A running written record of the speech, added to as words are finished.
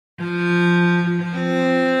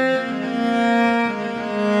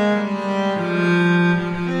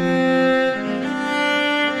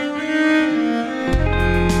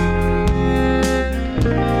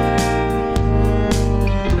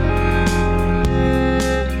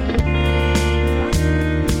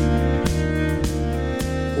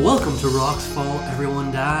to Rocks Fall,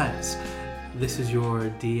 Everyone Dies. This is your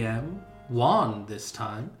DM, Juan, this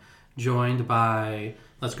time, joined by,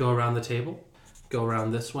 let's go around the table, go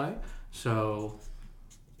around this way, so...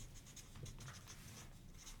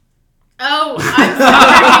 Oh,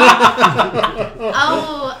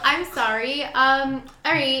 I'm sorry.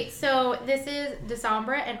 Alright, so this is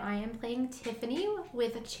December, and I am playing Tiffany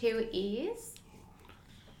with 2 E's.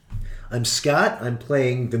 I'm Scott. I'm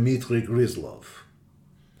playing Dmitry Grizlov.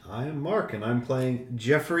 I am Mark, and I'm playing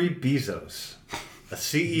Jeffrey Bezos, a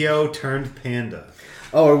CEO turned panda.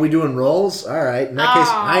 Oh, are we doing roles? All right. In that case,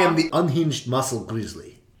 I am the unhinged muscle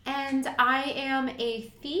grizzly. And I am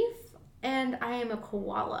a thief, and I am a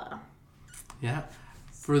koala. Yeah.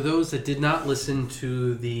 For those that did not listen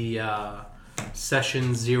to the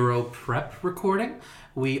Session 0 prep recording,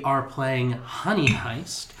 we are playing Honey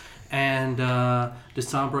Heist, and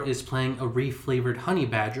December is playing a reflavored honey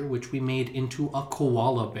badger, which we made into a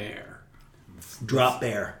koala bear. Drop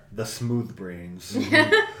bear. The smooth brains.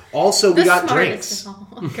 Also, we got drinks.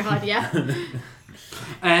 Oh, God, yeah.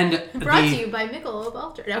 And Brought to you by Michelob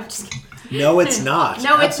Ultra. No, I'm just kidding. No, it's not.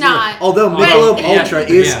 No, it's not. Although Wait. Michelob Ultra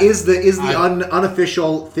is the I-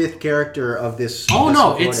 unofficial 5th character of this. Oh this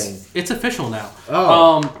no, recording. it's official now.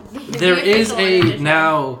 Oh. There is official a edition.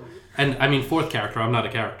 now, and I mean 4th character. I'm not a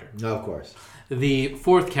character. No, of course. The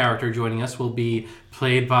 4th character joining us will be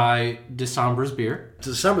played by December's beer.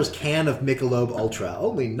 December's can of Michelob Ultra,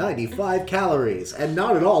 only 95 calories, and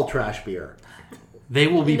not at all trash beer. They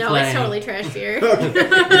will be No, playing. it's totally trash beer.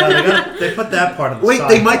 Yeah, they put that part of the Wait, side.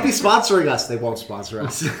 they might be sponsoring us. They won't sponsor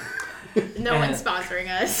us. No one's sponsoring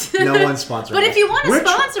us. No one's sponsoring But us. if you want to We're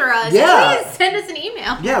sponsor us, Yeah. please send us an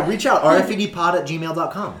email. Yeah, reach out.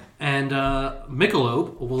 rfedpod@gmail.com. And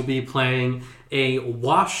Michelob will be playing a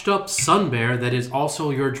washed-up sun bear that is also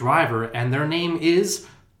your driver, and their name is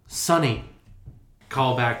Sunny.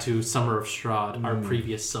 Call back to Summer of Strahd, our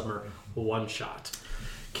previous summer one-shot.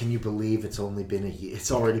 Can you believe it's only been a year? It's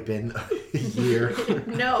already been a year.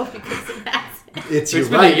 No, because it hasn't. It's You're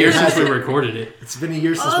been right. a year since we recorded it. It's been a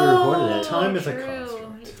year since we recorded it. Time is a true.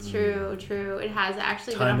 construct. It's true. It has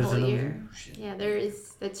actually Time been a is whole an year. illusion. Yeah, there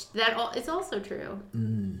is. It's also true.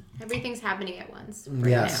 Everything's happening at once.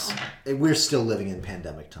 Right Yes. Now. We're still living in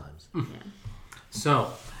pandemic times.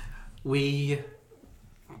 So,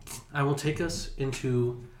 I will take us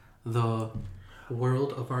into the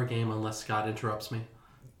world of our game unless Scott interrupts me.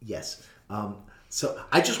 Yes. So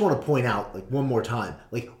I just want to point out, one more time,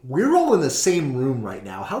 we're all in the same room right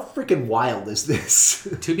now. How freaking wild is this?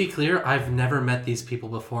 To be clear, I've never met these people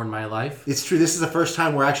before in my life. It's true. This is the first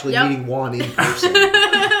time we're actually Yep. meeting Juan in person.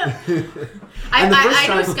 I know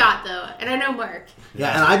time- Scott though, and I know Mark.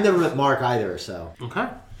 Yeah, and I've never met Mark either, so. Okay.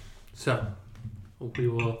 So, we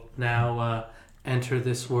will now enter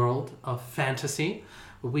this world of fantasy.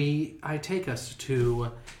 I take us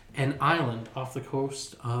to an island off the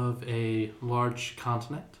coast of a large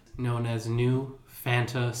continent known as New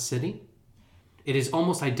Fanta City. It is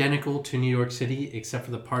almost identical to New York City, except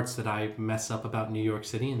for the parts that I mess up about New York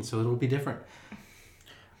City, and so it'll be different.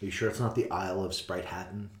 Are you sure it's not the Isle of Sprite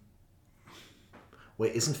Hatton?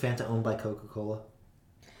 Wait, isn't Fanta owned by Coca-Cola?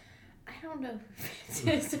 I don't know if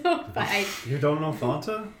it's so, but You don't know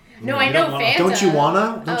Fanta? No, You I know don't wanna- Fanta. Don't you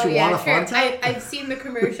wanna? Don't you wanna true. Fanta? I've seen the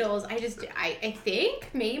commercials. I think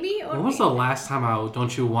maybe. When was the last time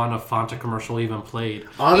Don't You Want a Fanta commercial even played?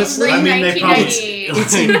 Honestly, In I mean, they probably- 1998.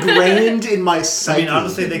 it's ingrained in my I psyche. mean,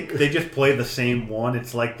 honestly, they just play the same one.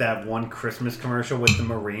 It's like that one Christmas commercial with the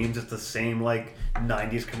Marines. It's the same,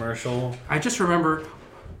 90s commercial. I just remember,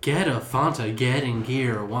 get a Fanta, get in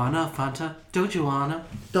gear. Wanna Fanta? Don't you wanna?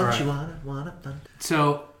 Don't Alright. you wanna Fanta?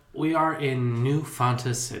 So, we are in New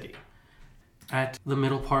Fanta City at the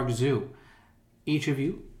Middle Park Zoo. Each of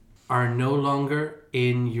you are no longer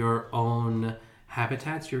in your own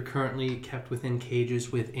habitats. You're currently kept within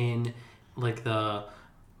cages within the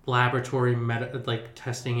laboratory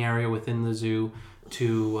testing area within the zoo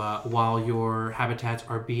while your habitats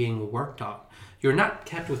are being worked on. You're not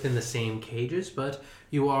kept within the same cages, but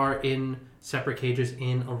you are in separate cages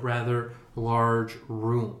in a rather large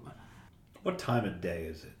room. What time of day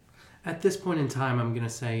is it? At this point in time, I'm going to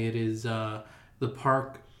say it is the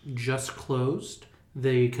park just closed.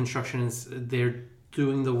 The construction they're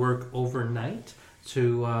doing the work overnight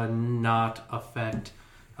to not affect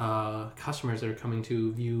customers that are coming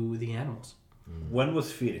to view the animals. When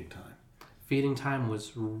was feeding time? Feeding time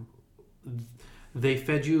was... They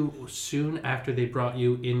fed you soon after they brought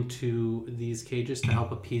you into these cages to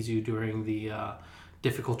help appease you during the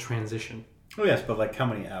difficult transition. Oh, yes, but how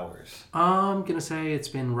many hours? I'm going to say it's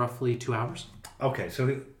been roughly 2 hours. Okay,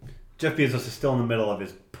 so Jeff Bezos is still in the middle of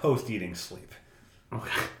his post-eating sleep.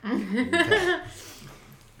 Okay. Okay.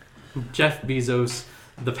 Jeff Bezos,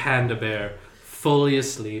 the panda bear, fully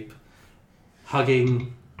asleep,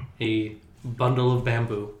 hugging a bundle of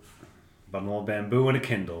bamboo. Bundle of bamboo and a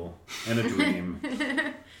Kindle and a dream.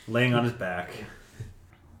 Laying on his back.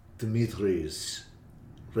 Dmitri is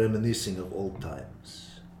reminiscing of old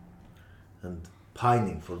times and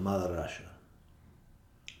pining for Mother Russia.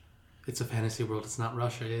 It's a fantasy world. It's not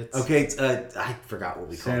Russia. It's Okay, I forgot what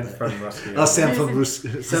we called it. San Rusko. Oh, Semplon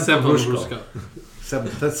Rusko.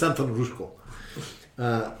 Semplon Rusko.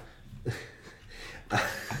 I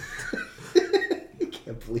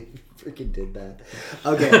can't believe you freaking did that.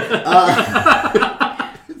 Okay.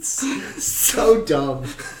 It's so dumb.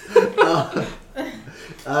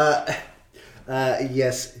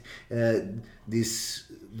 Yes,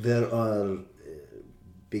 there are,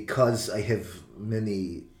 because I have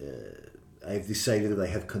many, I've decided that I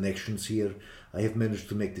have connections here. I have managed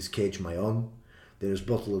to make this cage my own. There's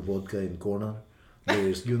bottle of vodka in corner.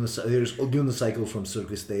 There's unicycle from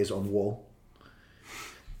circus days on wall.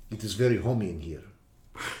 It is very homey in here.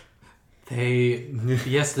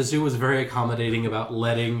 Yes, the zoo was very accommodating about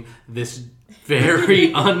letting this very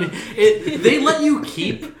they let you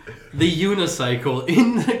keep the unicycle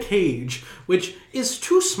in the cage, which is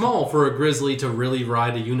too small for a grizzly to really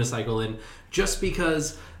ride a unicycle in, just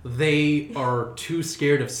because they are too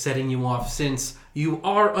scared of setting you off since you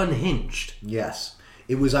are unhinged. Yes.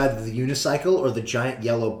 It was either the unicycle or the giant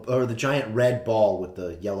yellow or the giant red ball with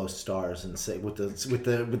the yellow stars and say with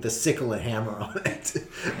the sickle and hammer on it.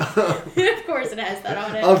 Of course it has that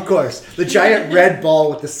on it. Of course, the giant red ball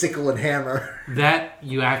with the sickle and hammer. That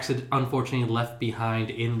you unfortunately left behind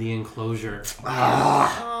in the enclosure. Oh.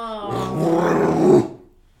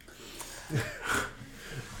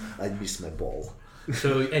 I miss my ball.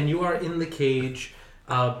 So, and you are in the cage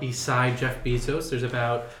beside Jeff Bezos. There's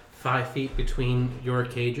about 5 feet between your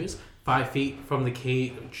cages. 5 feet from the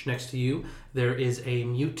cage next to you, there is a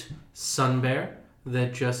mute sun bear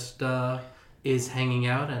that just is hanging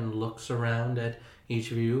out and looks around at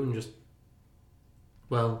each of you and just,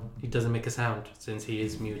 well, he doesn't make a sound since he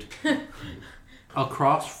is mute.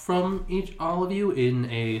 Across from all of you in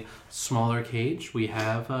a smaller cage, we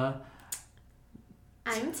have...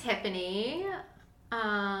 I'm Tiffany.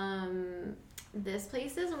 This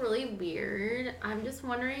place is really weird. I'm just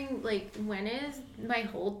wondering, like, when is my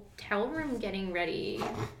hotel room getting ready?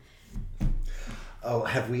 Oh,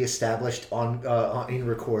 have we established in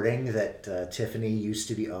recording that Tiffany used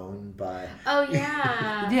to be owned by... Oh,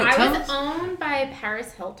 yeah. Yeah, I tell was us. owned by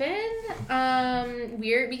Paris Hilton.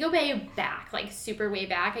 We go way back, like, super way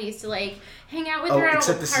back. I used to, like, hang out with her at all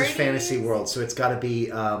except the this parties. is fantasy world, so it's got to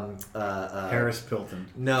be... Paris Pilton.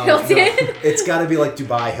 No, Hilton? no, it's got to be like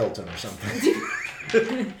Dubai Hilton or something.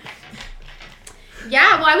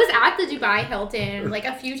 Yeah, well, I was at the Dubai Hilton, like,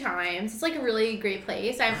 a few times. It's, like, a really great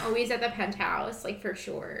place. I'm always at the penthouse, like, for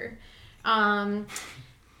sure.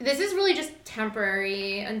 This is really just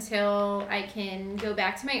temporary until I can go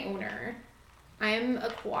back to my owner. I'm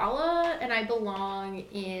a koala, and I belong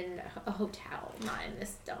in a hotel, not in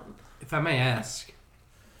this dump. If I may ask,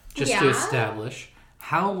 just to Yeah? establish,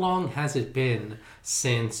 how long has it been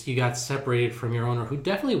since you got separated from your owner, who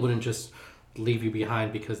definitely wouldn't just leave you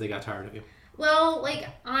behind because they got tired of you? Well, like,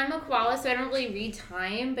 I'm a koala, so I don't really read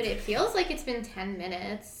time, but it feels like it's been 10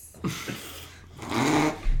 minutes.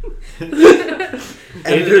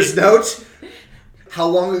 Editor's note. How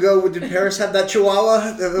long ago did Paris have that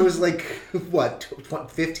chihuahua? It was like, what,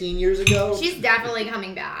 15 years ago? She's definitely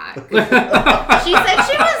coming back. She said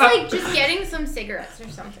she was, like, just getting some cigarettes or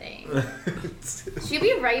something. She'll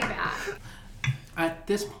be right back. At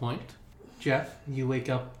this point, Jeff, you wake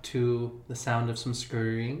up to the sound of some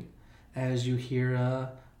scurrying as you hear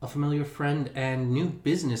a familiar friend and new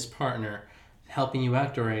business partner helping you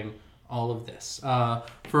out during all of this.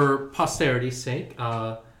 For posterity's sake,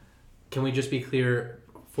 can we just be clear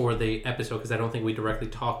for the episode, because I don't think we directly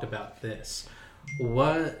talked about this.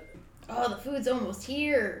 What? Oh, the food's almost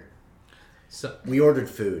here. So We ordered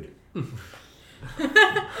food.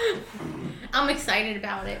 I'm excited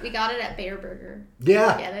about it. We got it at Bear Burger.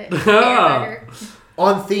 Yeah, Get it? Bear Burger.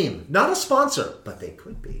 on theme. Not a sponsor, but they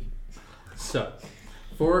could be. So,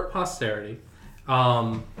 for posterity,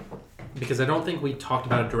 because I don't think we talked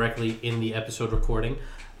about it directly in the episode recording,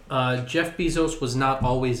 Jeff Bezos was not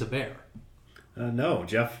always a bear. No,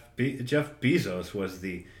 Jeff Bezos was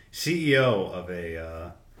the CEO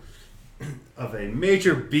of a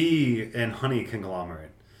major bee and honey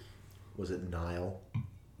conglomerate. Was it Nile?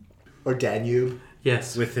 Or Danube?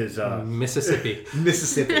 Yes, With his Mississippi.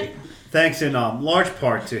 Mississippi. thanks in large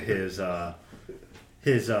part to his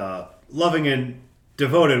loving and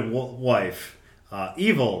devoted wife,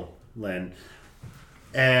 Evelyn,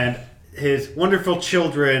 and his wonderful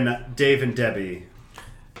children, Dave and Debbie.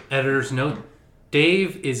 Editor's note: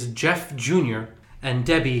 Dave is Jeff Jr. and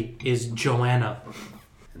Debbie is Joanna.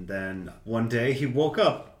 And then one day he woke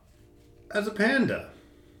up as a panda.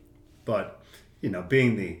 But,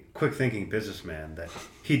 being the quick-thinking businessman that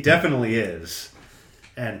he definitely is,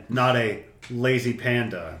 and not a lazy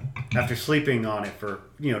panda, after sleeping on it for,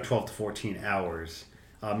 12 to 14 hours,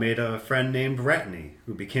 made a friend named Ratney,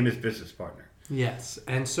 who became his business partner. Yes,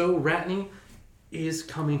 and so Ratney is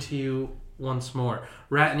coming to you once more.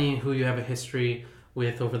 Ratney, who you have a history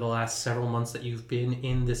with over the last several months that you've been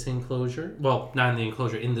in this enclosure. Well, not in the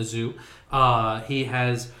enclosure, in the zoo. He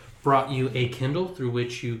has brought you a Kindle through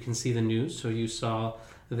which you can see the news. So you saw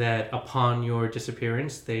that upon your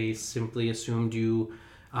disappearance, they simply assumed you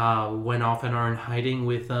went off and are in hiding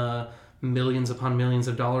with millions upon millions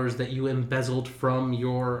of dollars that you embezzled from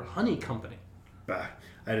your honey company. Bah,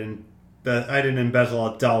 I didn't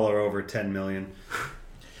embezzle $1 over $10 million.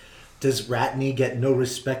 Does Ratney get no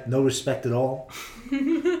respect at all?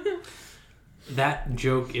 That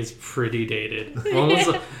joke is pretty dated.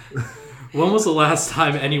 When was the last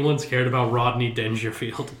time anyone's cared about Rodney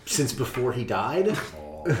Dangerfield? Since before he died?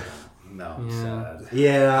 Oh, no, sad.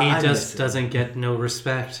 Yeah, He just doesn't get no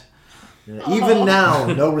respect. Yeah, even now,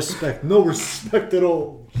 no respect at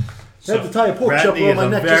all. I had to tie a pork chopper on my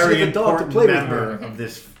neck just to get the dog to play with me.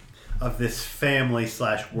 Of this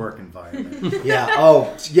family/work environment.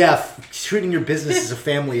 Treating your business as a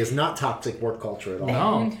family is not toxic work culture at all.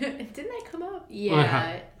 No. Didn't that come up?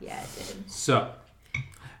 Yeah, it did. So,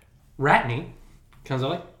 Ratney comes out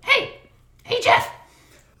like, Hey, Jeff!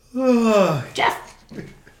 Jeff!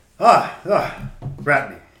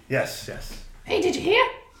 Ratney. Yes. Hey, did you hear?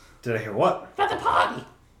 Did I hear what? About the party.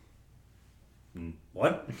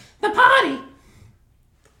 What? The party.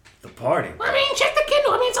 The party? I mean, check the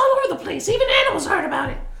Kindle. I mean, it's all over the place. Even animals heard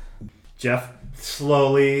about it. Jeff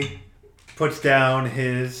slowly puts down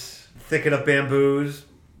his thicket of bamboos,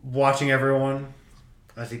 watching everyone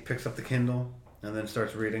as he picks up the Kindle and then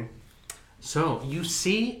starts reading. So, you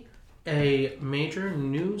see a major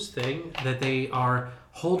news thing that they are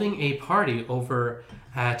holding a party over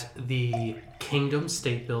at the Kingdom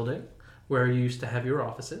State Building, where you used to have your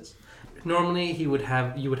offices. Normally, you would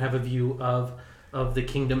have a view of the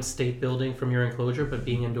Kingdom State Building from your enclosure, but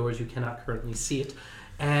being indoors, you cannot currently see it.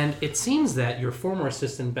 And it seems that your former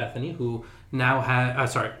assistant Bethany, who now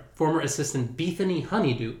former assistant Bethany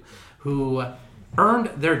Honeydew, who earned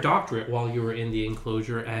their doctorate while you were in the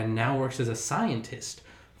enclosure and now works as a scientist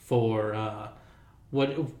for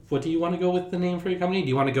what do you want to go with the name for your company? Do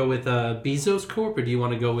you want to go with Bezos Corp, or do you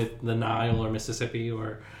want to go with the Nile or Mississippi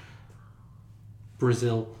or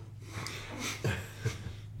Brazil?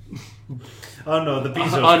 Oh no, the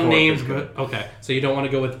Bezos unnamed. Corp is good. Okay, so you don't want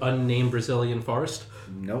to go with unnamed Brazilian forest?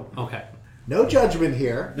 Nope. Okay. No judgment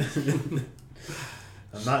here.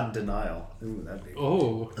 I'm not in denial. Ooh, that'd be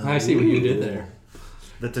I see what you did there.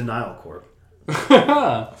 The Denial Corp.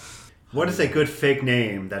 What is a good fake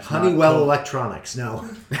name that's Honeywell not Electronics? No.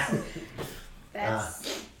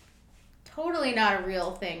 That's totally not a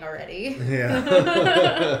real thing already. Yeah.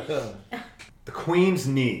 The Queen's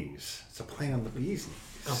Knees. It's a play on the bee's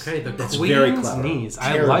knees. Okay, That's Queen's very clever. Knees.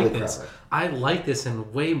 I Terribly like this. clever. I like this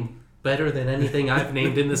and way better than anything I've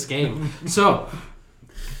named in this game. So,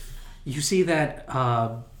 you see that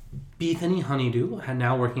Bethany Honeydew,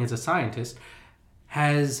 now working as a scientist,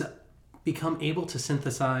 has become able to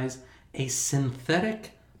synthesize a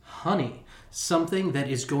synthetic honey, something that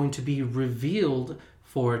is going to be revealed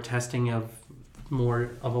for testing of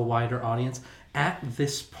more of a wider audience at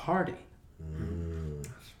this party.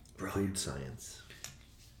 Food science.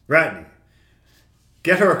 Ratney,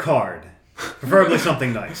 get her a card. Preferably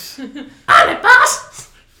something nice. On it, boss!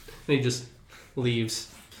 And he just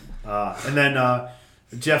leaves. And then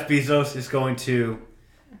Jeff Bezos is going to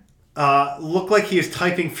look like he is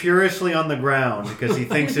typing furiously on the ground because he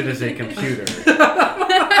thinks it is a computer.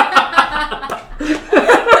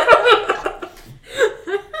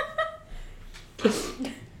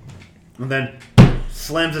 And then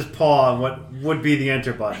slams his paw on what would be the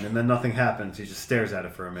enter button, and then nothing happens. He just stares at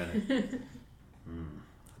it for a minute.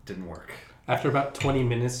 Didn't work. After about 20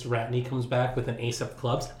 minutes, Ratney comes back with an ace of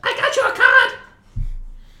clubs. I got you a card!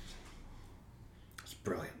 It's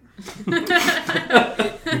brilliant.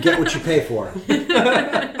 You get what you pay for.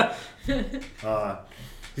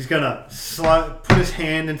 He's gonna put his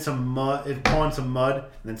hand in some mud, paw in some mud, and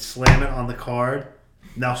then slam it on the card.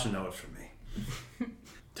 Now she'll know it's from me.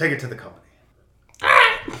 Take it to the company.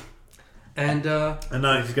 And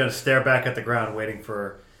then he's gonna stare back at the ground, waiting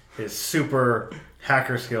for his super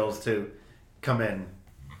hacker skills to come in.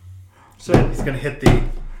 So He's going to hit the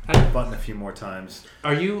button a few more times.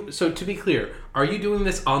 So to be clear, are you doing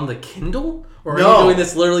this on the Kindle? Or are No. you doing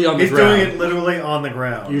this literally on the He's ground? doing it literally on the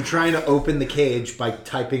ground. You're trying to open the cage by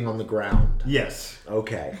typing on the ground. Yes.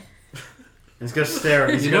 Okay. He's going to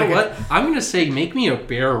stare. He's You know gonna what? I'm going to say make me a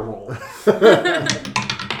bear roll.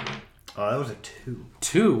 Oh, that was a 2.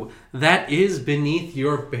 2. That is beneath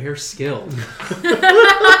your bear skill.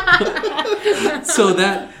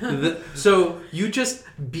 So you just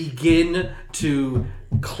begin to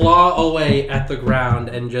claw away at the ground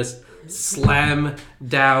and just slam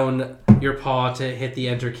down your paw to hit the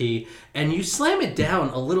enter key, and you slam it down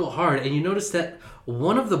a little hard, and you notice that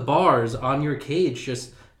one of the bars on your cage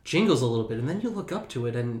just jingles a little bit, and then you look up to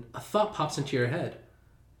it and a thought pops into your head.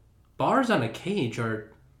 Bars on a cage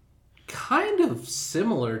are kind of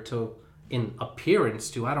similar to in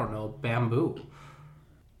appearance to, I don't know, bamboo.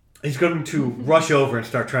 He's going to rush over and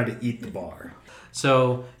start trying to eat the bar.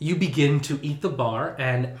 So you begin to eat the bar,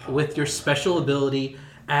 and with your special ability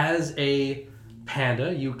as a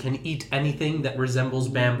panda, you can eat anything that resembles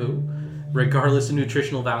bamboo, regardless of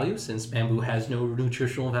nutritional value, since bamboo has no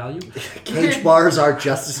nutritional value. Cage bars are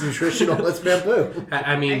just as nutritional as bamboo.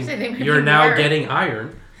 I mean, Actually, they might you're be now more. getting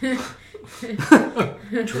iron.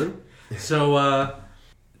 True. So,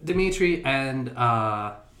 Dimitri and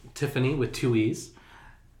Tiffany with 2 E's,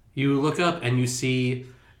 you look up and you see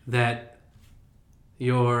that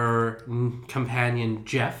your companion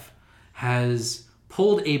Jeff has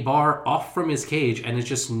pulled a bar off from his cage and is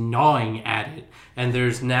just gnawing at it. And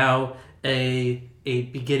there's now a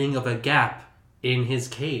beginning of a gap in his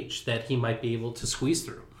cage that he might be able to squeeze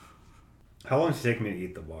through. How long does it take me to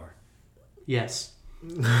eat the bar? Yes.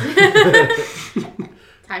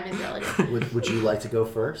 Time is relative. Would you like to go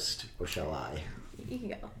first, or shall I? You can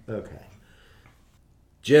go. Okay.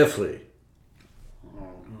 Jeffrey,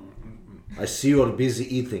 I see you are busy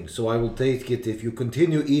eating, so I will take it. If you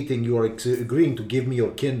continue eating, you are agreeing to give me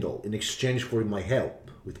your Kindle in exchange for my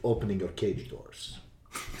help with opening your cage doors.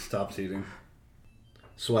 Stops eating.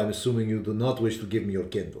 So I'm assuming you do not wish to give me your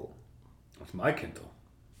Kindle. That's my Kindle.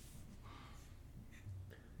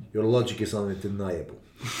 Your logic is undeniable.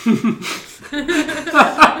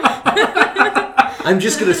 I'm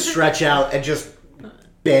just going to stretch out and just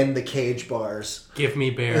bend the cage bars. Give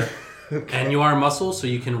me bear. And you are muscle, so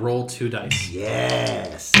you can roll 2 dice.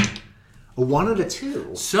 Yes. A 1 and a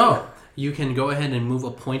 2. So you can go ahead and move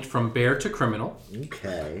a point from bear to criminal.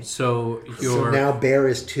 Okay. So So now bear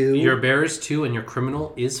is 2. your bear is 2 and your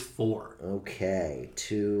criminal is 4. Okay.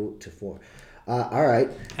 2 to 4. All right.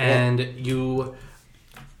 And you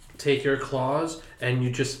take your claws and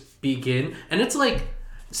you just begin. And it's like,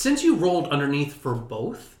 since you rolled underneath for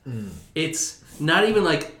both, it's not even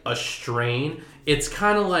like a strain. It's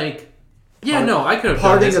kind of like, I could have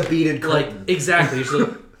Parting done this. a beaded Like, curtain. exactly. You're just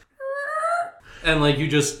like, and like you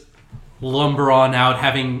just lumber on out,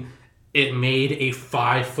 having it made a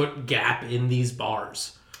 5-foot gap in these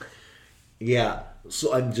bars. Yeah.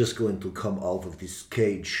 So I'm just going to come out of this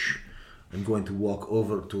cage. I'm going to walk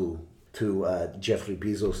over to Jeffrey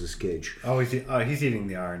Bezos' cage. Oh, he's eating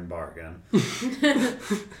the iron bar again.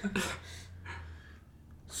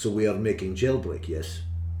 So we are making jailbreak, yes?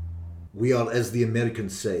 We are, as the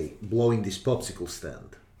Americans say, blowing this popsicle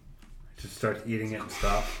stand. Just start eating it and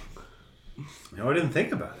stop. No, I didn't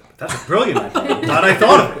think about it. But that's a brilliant idea. I'm glad I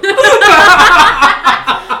thought of it.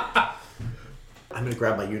 I'm going to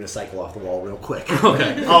grab my unicycle off the wall real quick.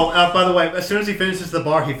 Okay. Oh, by the way, as soon as he finishes the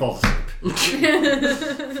bar, he falls asleep.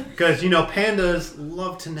 Because, pandas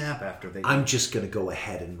love to nap after they... I'm just going to go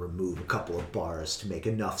ahead and remove a couple of bars to make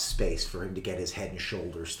enough space for him to get his head and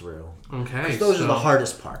shoulders through. Okay. Because those so are the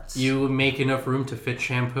hardest parts. You make enough room to fit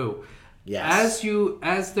shampoo. Yes.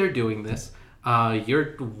 As they're doing this,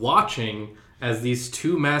 you're watching as these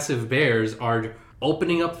 2 massive bears are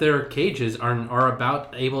opening up their cages, are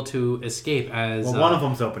about able to escape as... Well, one of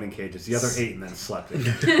them's opening cages. The other 8 and then slept in.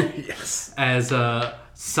 Yes. As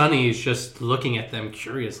Sunny is just looking at them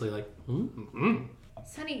curiously, like,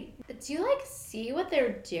 Sunny, do you see what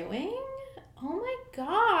they're doing? Oh my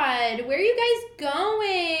god, where are you guys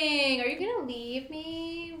going? Are you gonna leave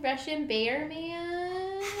me, Russian bear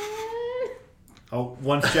man? Oh,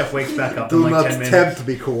 once Jeff wakes back up Do in not 10 minutes. tempt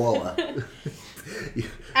me, koala.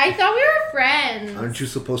 I thought we were friends. Aren't you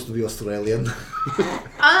supposed to be Australian?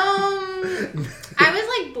 I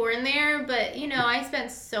was born there, but I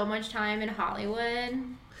spent so much time in Hollywood.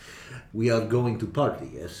 We are going to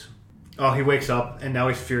party, yes? Oh, he wakes up and now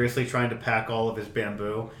he's furiously trying to pack all of his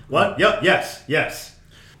bamboo. What? Yep, yes.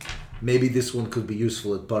 Maybe this one could be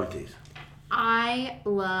useful at parties. I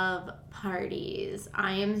love parties.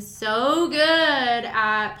 I am so good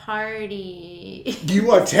at parties.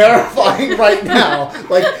 You are terrifying right now.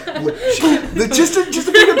 Like, just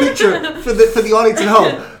to paint a picture for the audience at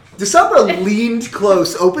home. Desabra leaned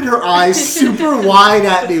close, opened her eyes super wide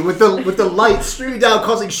at me with the light streaming down,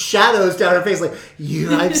 causing shadows down her face. Like,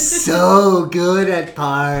 I'm so good at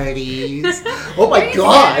parties. Oh my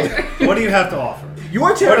god! What do you have to offer? You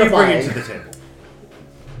are What are you terrifying. bringing to the table?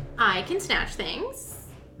 I can snatch things.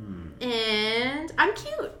 And I'm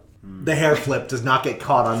cute. The hair flip does not get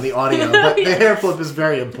caught on the audio, but the hair flip is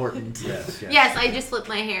very important. Yes. Yes, I just flipped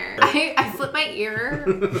my hair. I flipped my ear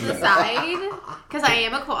to the side because I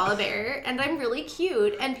am a koala bear and I'm really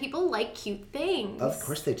cute and people like cute things. Of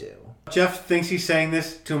course they do. Jeff thinks he's saying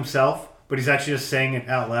this to himself, but he's actually just saying it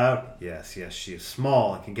out loud. Yes, she is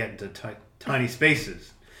small and can get into tiny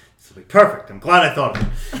spaces. This will be perfect. I'm glad I thought of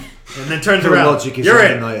it. And then turns Her around. logic is You're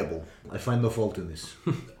in. undeniable. I find no fault in this.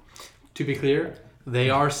 To be clear, they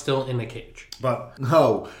are still in the cage. But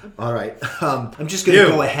Oh, all right. I'm just going to You.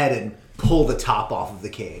 go ahead and pull the top off of the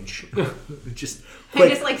cage. Just I quick.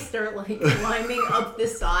 just like start like climbing up the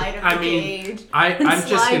side of I the mean, cage. I'm and just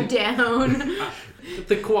slide down.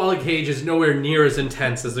 the koala cage is nowhere near as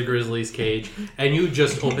intense as the grizzly's cage, and you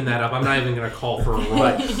just open that up. I'm not even gonna call for a roll.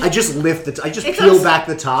 I just lift it. I just It's peel a- back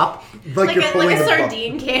the top like you're pulling like a the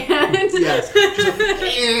sardine can. Yes.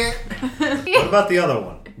 what about the other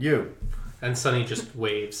one? You. And Sunny just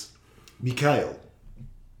waves. Mikhail.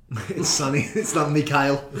 It's Sunny. It's not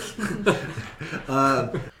Mikhail.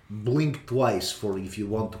 Blink twice for if you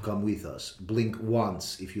want to come with us. Blink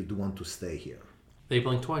once if you do want to stay here. They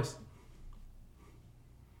blink twice.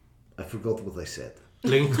 I forgot what I said.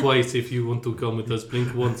 Blink twice if you want to come with us.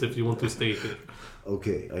 Blink once if you want to stay here.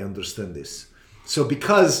 Okay, I understand this. So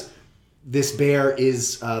because this bear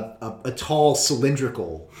is a tall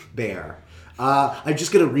cylindrical bear, I'm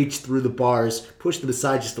just gonna reach through the bars, push them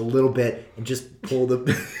aside just a little bit, and just pull them,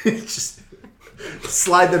 just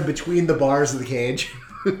slide them between the bars of the cage.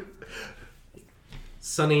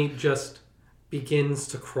 Sunny just begins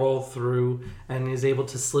to crawl through and is able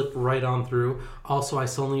to slip right on through. Also, I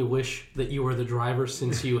suddenly wish that you were the driver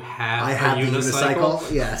since you have I have a the unicycle.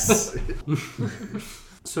 unicycle. Yes.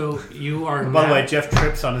 So you are By the now- way, Jeff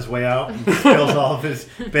trips on his way out and spills all of his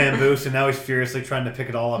bamboo, so now he's furiously trying to pick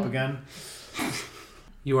it all up again.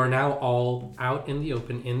 You are now all out in the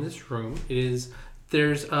open in this room.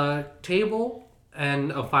 There's a table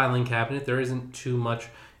and a filing cabinet. There isn't too much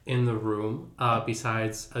in the room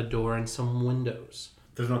besides a door and some windows.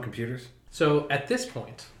 There's no computers? So at this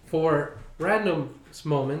point, for random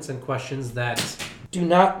moments and questions that do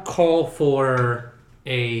not call for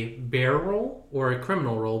a bear roll or a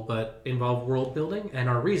criminal roll, but involve world building and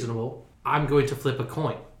are reasonable, I'm going to flip a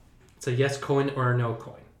coin. It's a yes coin or a no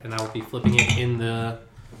coin, and I will be flipping it in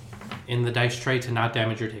the dice tray to not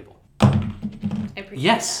damage your table. I appreciate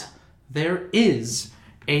Yes, there is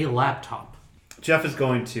a laptop. Jeff is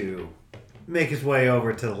going to make his way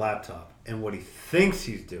over to the laptop, and what he thinks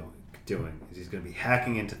he's doing is he's going to be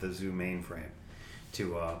hacking into the zoo mainframe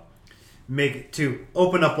to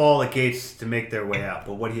open up all the gates to make their way out.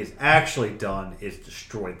 But what he has actually done is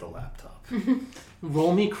destroyed the laptop.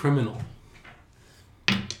 Roll me criminal.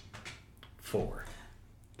 4.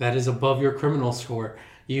 That is above your criminal score.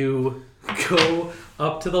 You go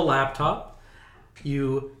up to the laptop.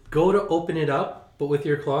 You go to open it up, but with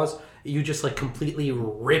your claws, you just like completely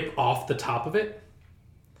rip off the top of it.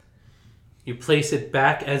 You place it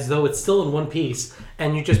back as though it's still in one piece,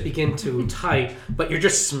 and you just begin to type, but you're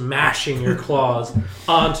just smashing your claws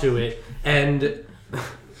onto it. And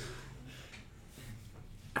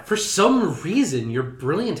for some reason, your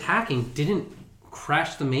brilliant hacking didn't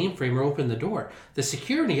crash the mainframe or open the door. The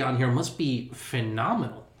security on here must be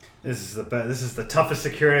phenomenal. This is the toughest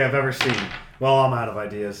security I've ever seen. Well, I'm out of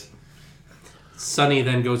ideas. Sunny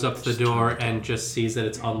then goes up to the door and just sees that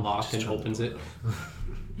it's unlocked and opens it.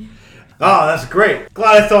 Oh, that's great.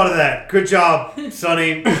 Glad I thought of that. Good job,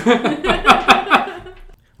 Sonny. I'm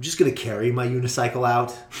just gonna carry my unicycle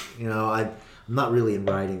out. You know, I'm not really in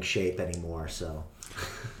riding shape anymore, so.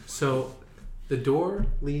 So the door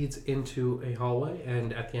leads into a hallway,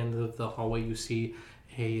 and at the end of the hallway you see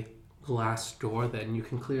a glass door that you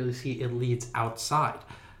can clearly see it leads outside.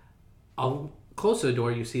 Close to the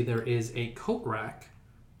door you see there is a coat rack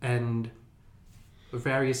and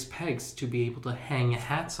various pegs to be able to hang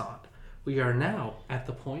hats on. We are now at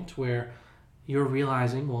the point where you're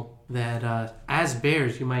realizing, well, that as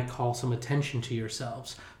bears you might call some attention to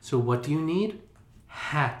yourselves. So what do you need?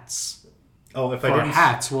 Hats. Oh, For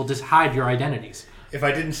hats will just hide your identities. if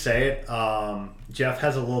I didn't say it, Jeff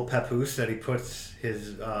has a little papoose that he puts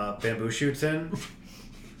his bamboo shoots in.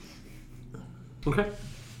 Okay.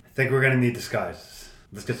 I think we're going to need disguises.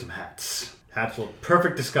 Let's get some hats. Hats will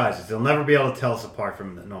perfect disguises. They'll never be able to tell us apart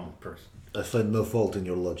from a normal person. I find no fault in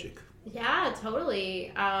your logic. Yeah,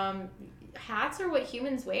 totally. Hats are what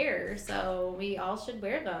humans wear, so we all should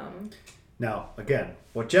wear them. Now, again,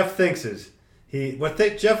 what Jeff thinks is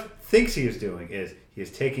Jeff thinks he is doing is he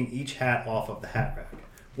is taking each hat off of the hat rack.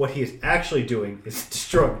 What he is actually doing is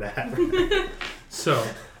destroying the hat rack. So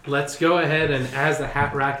let's go ahead and as the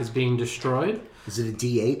hat rack is being destroyed, Is it a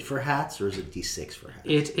D8 for hats or is it D6 for hats?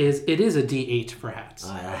 it is a D8 for hats.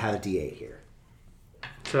 I have a D8 here.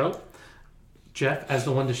 So, Jeff, as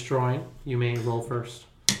the one destroying, you may roll first.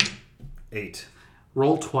 8,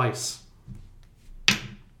 Roll twice.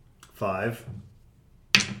 5,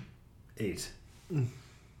 8.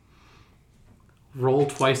 Roll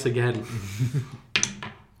twice again.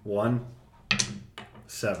 1,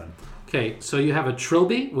 7. Okay, so you have a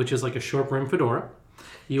trilby, which is like a short brim fedora.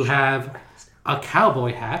 You have a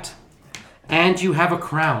cowboy hat, and you have a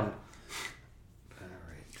crown.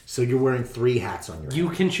 So you're wearing 3 hats on your head. You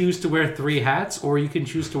can choose to wear 3 hats, or you can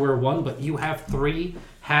choose to wear 1, but you have 3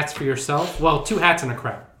 hats for yourself. Well, 2 hats and a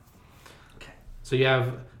crown. Okay. So you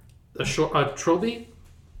have a trilby,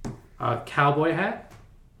 a cowboy hat.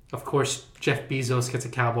 Of course, Jeff Bezos gets a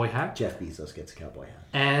cowboy hat. Jeff Bezos gets a cowboy hat.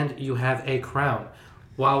 And you have a crown.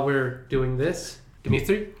 While we're doing this, give me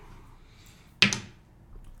 3.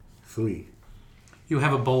 3. You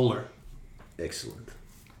have a bowler. Excellent.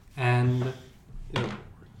 And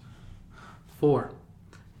 4.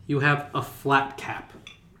 You have a flat cap.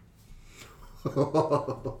 The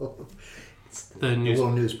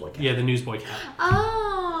Little newsboy cap. Yeah, the newsboy cap.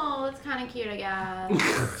 Oh, it's kind of cute, I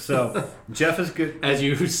guess. So, Jeff is good. As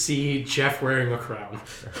you see Jeff wearing a crown.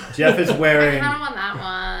 Jeff is I wearing kind of want that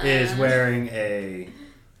one. is wearing a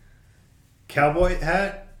cowboy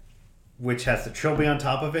hat, which has the trilby on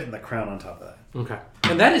top of it and the crown on top of that. Okay.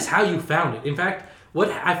 And that is how you found it. In fact, what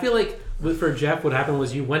I feel like for Jeff, what happened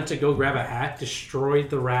was you went to go grab a hat, destroyed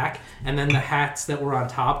the rack, and then the hats that were on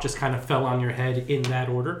top just kind of fell on your head in that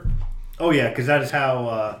order. Oh yeah, because that is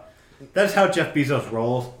how Jeff Bezos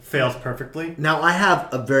rolls. Fails perfectly. Now, I have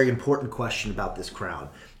a very important question about this crown.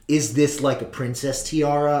 Is this like a princess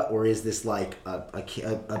tiara, or is this like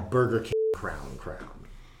a Burger King crown?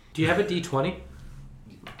 Do you have a D20?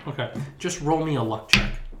 Okay. Just roll me a luck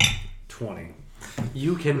check. 20.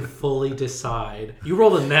 You can fully decide. You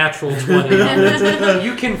rolled a natural 20 on it.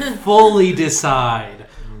 You can fully decide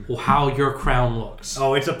how your crown looks.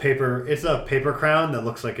 Oh, it's a paper crown that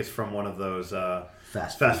looks like it's from one of those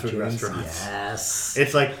fast food chains. restaurants. Yes.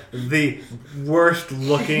 It's like the worst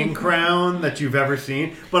looking crown that you've ever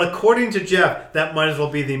seen. But according to Jeff, that might as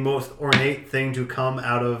well be the most ornate thing to come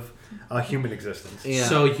out of human existence. Yeah.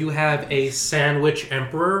 So you have a sandwich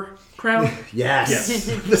emperor crown? Yes.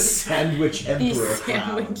 The sandwich emperor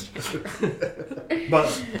crown.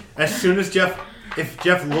 But as soon as if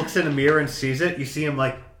Jeff looks in a mirror and sees it, you see him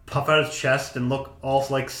like puff out his chest and look all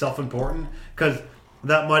like self-important, because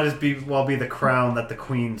that might well be the crown that the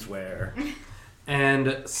queens wear.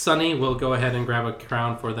 And Sunny will go ahead and grab a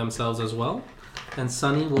crown for themselves as well. And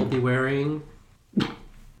Sunny will be wearing...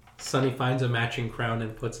 Sunny finds a matching crown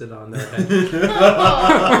and puts it on their head.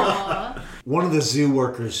 One of the zoo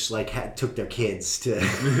workers took their kids to,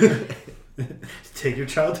 Take your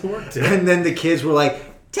child to work, Dad. and then the kids were like,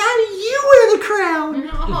 "Daddy, you wear the crown."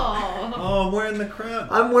 Oh. Oh, I'm wearing the crown.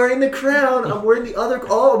 I'm wearing the crown. I'm wearing the other.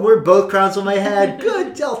 Oh, I'm wearing both crowns on my head.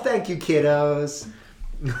 Good. Oh, thank you, kiddos.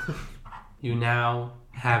 You now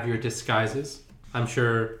have your disguises. I'm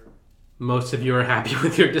sure most of you are happy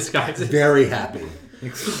with your disguises. Very happy.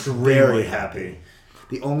 Extremely Very happy.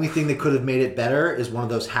 The only thing that could have made it better is one of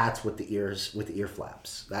those hats with the ear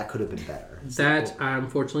flaps. That could have been better. That,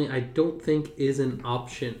 unfortunately, I don't think is an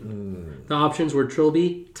option. The options were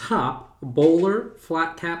trilby, top, bowler,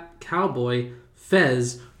 flat cap, cowboy,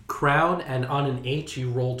 fez, crown, and on an 8 you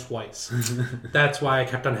roll twice. That's why I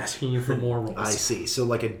kept on asking you for more rolls. I see. So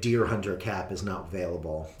like a deer hunter cap is not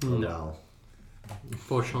available. Oh, No. well.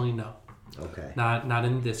 Unfortunately, no. Okay. Not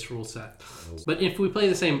in this rule set. But if we play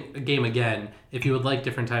the same game again, if you would like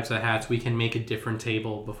different types of hats, we can make a different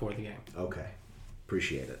table before the game. Okay.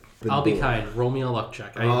 Appreciate it. I'll be kind. Roll me a luck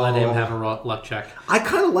check. I let him have a luck check. I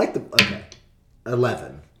kind of like the... Okay.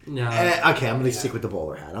 11. No. Okay, I'm going to stick with the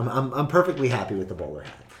bowler hat. I'm perfectly happy with the bowler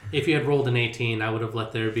hat. If you had rolled an 18, I would have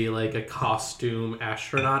let there be like a costume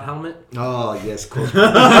astronaut helmet. Oh, yes. Cool.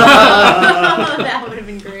 That would have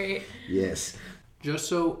been great. Yes. Just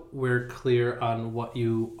so we're clear on what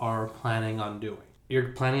you are planning on doing. You're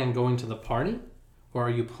planning on going to the party, or are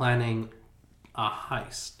you planning a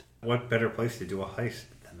heist? What better place to do a heist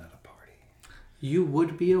than at a party? You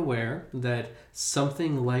would be aware that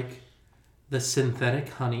something like the synthetic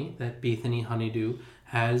honey that Bethany Honeydew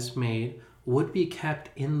has made would be kept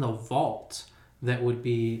in the vault that would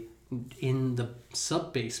be in the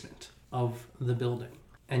sub-basement of the building.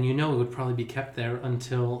 And you know it would probably be kept there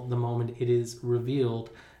until the moment it is revealed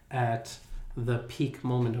at the peak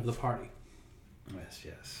moment of the party.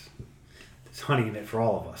 Yes. There's honey in it for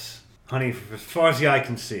all of us. Honey for as far as the eye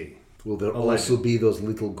can see. Will there also be those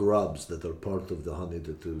little grubs that are part of the honey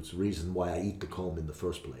that is the reason why I eat the comb in the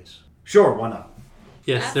first place? Sure, why not?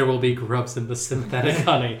 Yes, there will be grubs in the synthetic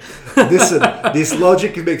honey. Listen, this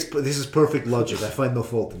logic this is perfect logic. I find no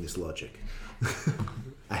fault in this logic.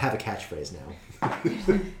 I have a catchphrase now.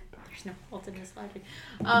 There's no fault in this logic.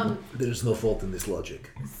 There's no fault in this logic.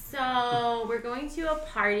 So we're going to a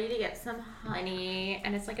party to get some honey,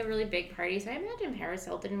 and it's like a really big party. So I imagine Paris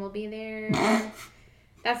Hilton will be there.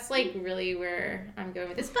 That's like really where I'm going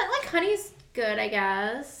with this. But like honey's good, I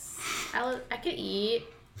guess. I could eat.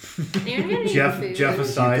 Jeff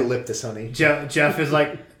aside. Eucalyptus honey. Jeff is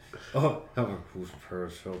like, oh, who's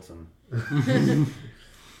Paris Hilton?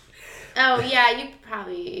 Oh yeah, you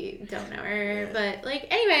probably don't know her, but like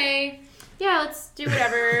anyway, yeah, let's do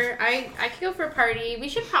whatever. I could go for a party. We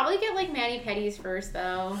should probably get like mani-pedis first,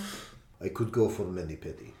 though. I could go for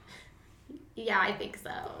mani-pedi. Yeah, I think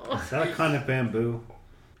so. Is that a kind of bamboo?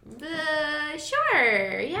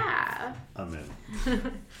 Sure, yeah. I'm in.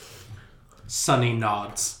 Sunny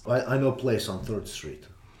nods. I know a place on 3rd Street.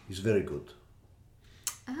 He's very good.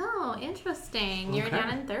 Oh, interesting. You're Okay. down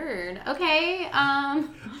in 3rd. Okay. I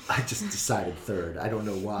just decided 3rd. I don't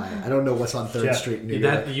know why. I don't know what's on 3rd Jeff, Street in New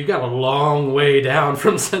York. You got a long way down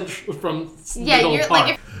from Yeah, Middle you're Park.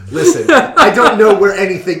 like. Listen, I don't know where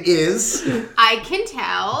anything is. I can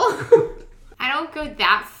tell. I don't go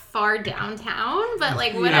that far downtown, but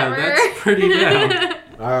like whatever. Yeah, that's pretty down.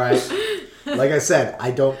 All right. Like I said,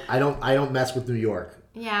 I don't mess with New York.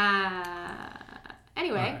 Yeah.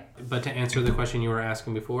 Anyway. But to answer the question you were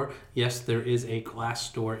asking before, yes, there is a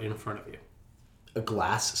glass door in front of you. A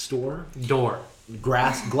glass store? Door.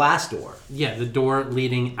 Glass door. Yeah, the door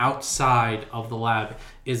leading outside of the lab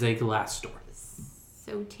is a glass door.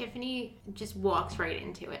 So Tiffany just walks right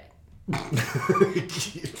into it.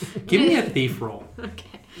 Give me a thief roll.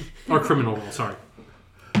 Okay. Or criminal roll, sorry.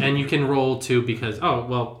 And you can roll two because... Oh,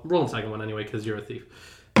 well, roll a second one anyway because you're a thief.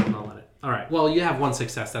 I'll let it. All right. Well, you have one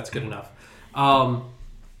success. That's good enough. How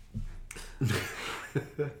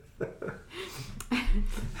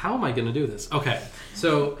am I going to do this? Okay.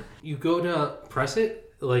 So you go to press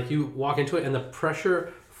it. Like you walk into it and the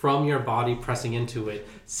pressure from your body pressing into it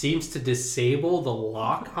seems to disable the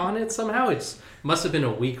lock on it somehow. It must have been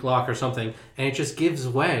a weak lock or something. And it just gives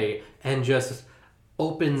way and just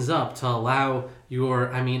opens up to allow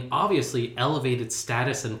your, obviously elevated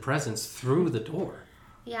status and presence through the door.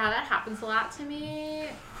 Yeah, that happens a lot to me.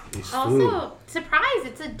 It's Also, surprise,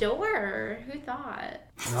 it's a door. Who thought?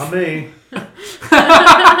 Not me.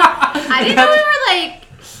 I didn't know we were like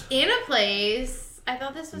in a place. I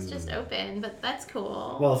thought this was just open, but that's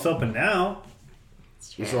cool. Well, it's open now.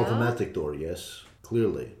 It's true. It's automatic door, yes.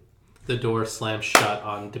 Clearly. The door slams shut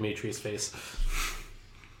on Dimitri's face.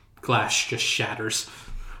 Glass just shatters.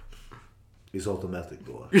 It's automatic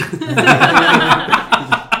door.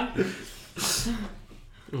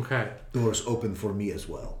 Okay. Doors open for me as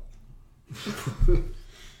well.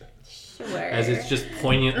 Sure. As it's just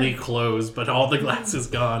poignantly closed, but all the glass is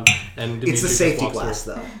gone. And It's Dimitri a just safety walks glass,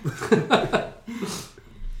 away. though.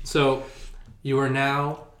 So, you are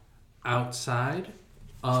now outside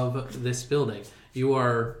of this building. You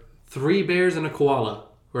are 3 bears and a koala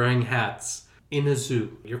wearing hats in a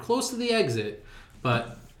zoo. You're close to the exit,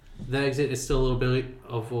 but the exit is still a little bit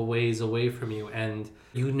of a ways away from you, and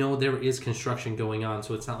you know there is construction going on,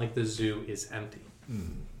 so it's not like the zoo is empty.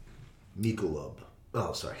 Mikulub.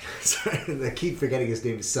 Oh, sorry. Sorry. I keep forgetting his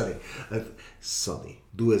name is Sonny. Sonny,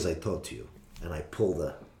 do as I taught you. And I pull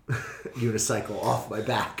the unicycle off my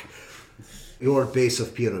back. Your base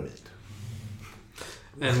of pyramid.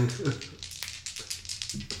 And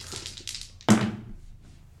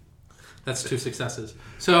that's 2 successes.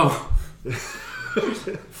 So,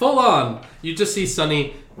 full on, you just see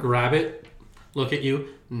Sunny grab it, look at you,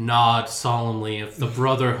 nod solemnly of the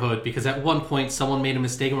Brotherhood, because at one point someone made a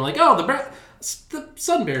mistake and were like, oh, the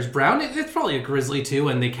sun bear's brown. It's probably a grizzly too,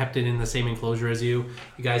 and they kept it in the same enclosure as you.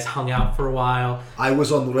 You guys hung out for a while. I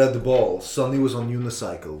was on Red Ball. Sonny was on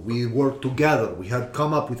unicycle. We worked together. We had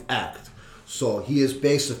come up with act. So he is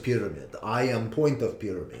base of pyramid. I am point of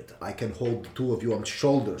pyramid. I can hold the 2 of you on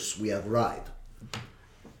shoulders. We have ride.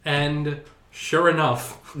 And Sure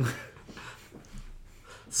enough,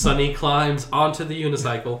 Sunny climbs onto the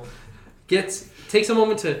unicycle, takes a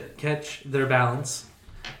moment to catch their balance,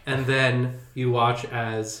 and then you watch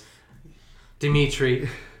as Dimitri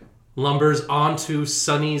lumbers onto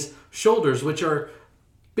Sunny's shoulders, which are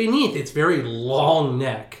beneath its very long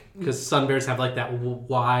neck, because sun bears have like that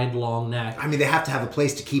wide, long neck. I mean, they have to have a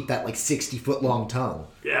place to keep that like 60-foot long tongue.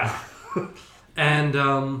 Yeah. And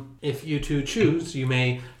if you two choose, you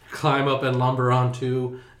may climb up and lumber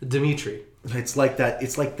onto Dimitri. It's like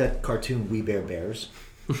that cartoon We Bare Bears.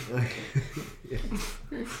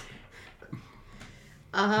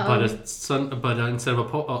 But instead of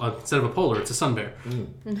a polar, it's a sun bear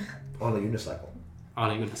On a unicycle.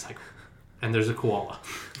 on a unicycle, and there's a koala,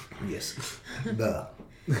 Yes. Duh.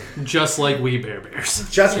 just like we bear bears.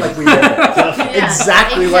 Just like We Bare Bears. Yeah,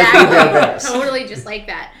 Exactly like We Bare Bears. Totally just like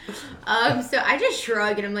that. So I just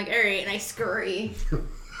shrug and I'm like, all right, and I scurry.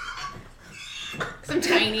 'Cause I'm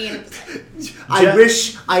tiny and I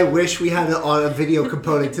wish we had a video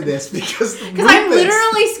component to this because I'm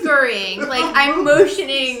literally scurrying, like I'm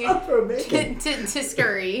motioning amazing. to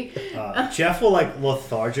scurry. Jeff will like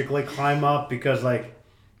lethargically climb up because like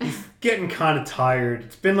he's getting kind of tired.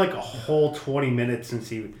 It's been like a whole 20 minutes since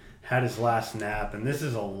he had his last nap, and this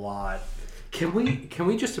is a lot. Can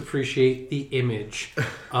we just appreciate the image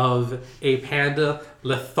of a panda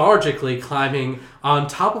lethargically climbing on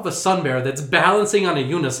top of a sun bear that's balancing on a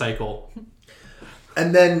unicycle?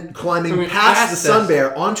 And then climbing past the sun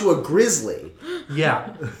bear onto a grizzly.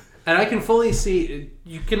 Yeah. And I can fully see,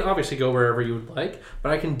 you can obviously go wherever you would like,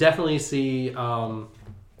 but I can definitely see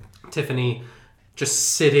Tiffany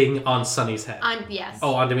just sitting on Sunny's head. Yes.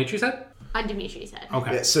 Oh, on Dimitri's head? On Dimitri's head.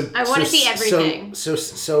 Okay. Yeah, so I wanna see everything.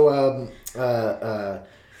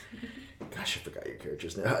 Gosh, I forgot your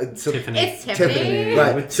character's name. So, Tiffany. It's Tiffany.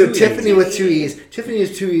 Right. With So two Tiffany E's. with two E's. Tiffany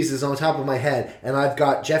is two E's is on top of my head, and I've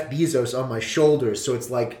got Jeff Bezos on my shoulders. So it's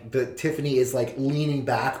like the Tiffany is like leaning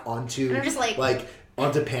back onto And I'm just like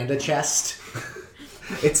onto panda chest.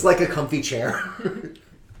 It's like a comfy chair.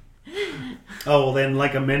 Oh, well then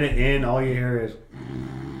like a minute in, all you hear is...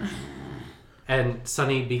 And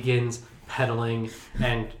Sunny begins pedaling,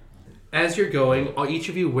 and as you're going, each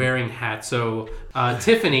of you wearing hats. So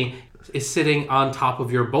Tiffany is sitting on top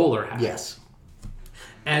of your bowler hat. Yes.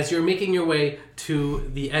 As you're making your way to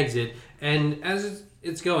the exit, and as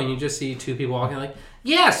it's going, you just see two people walking like,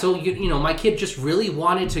 yeah, so, you know, my kid just really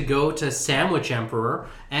wanted to go to Sandwich Emperor,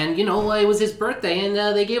 and, you know, it was his birthday, and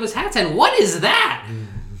they gave us hats, and what is that?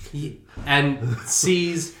 And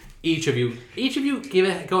sees each of you. Each of you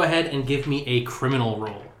go ahead and give me a criminal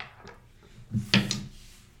roll.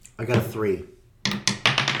 I got a 3.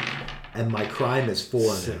 And my crime is 4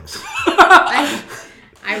 now.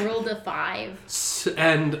 I rolled a 5.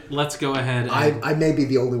 And let's go ahead and... I may be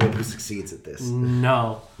the only one who succeeds at this.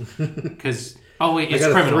 No. Because... Oh, wait, I it's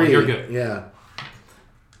got a criminal. 3. You're good. Yeah.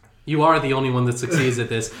 You are the only one that succeeds at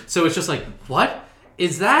this. So it's just like, what?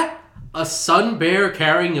 Is that a sun bear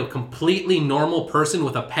carrying a completely normal person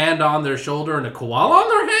with a panda on their shoulder and a koala on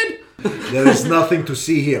their head? There is nothing to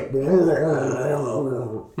see here.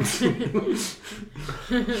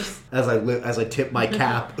 As I tip my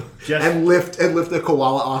cap and lift the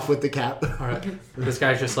koala off with the cap. All right. This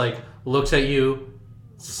guy just like looks at you,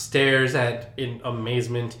 stares at in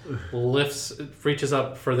amazement, reaches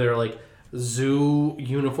up for their like zoo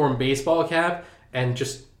uniform baseball cap, and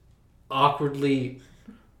just awkwardly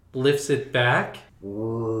lifts it back.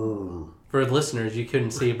 For listeners, you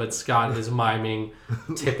couldn't see, but Scott is miming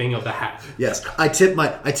tipping of the hat. Yes, I tip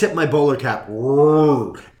my bowler cap.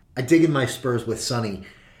 I dig in my spurs with Sunny,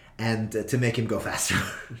 and to make him go faster.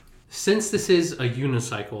 Since this is a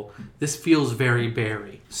unicycle, this feels very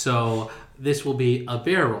beary. So this will be a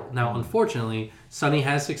bear roll. Now, unfortunately, Sunny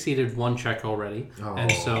has succeeded one check already, and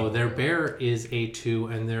so their bear is a 2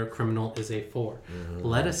 and their criminal is a 4.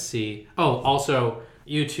 Let us see. Oh, also,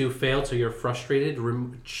 you two failed, so you're frustrated.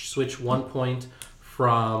 Switch 1 point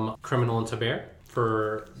from criminal into bear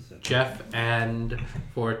for Jeff and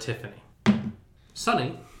for Tiffany.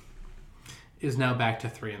 Sunny is now back to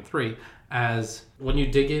 3 and 3, as when you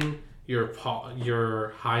dig in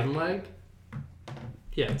your hind leg,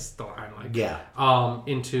 yeah, it's the hind leg,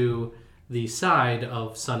 into the side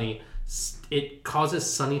of Sunny, it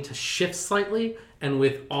causes Sunny to shift slightly, and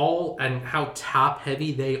with how top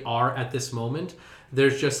heavy they are at this moment,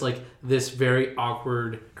 there's just like this very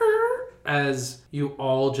awkward as you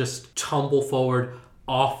all just tumble forward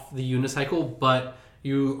off the unicycle, but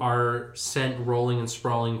you are sent rolling and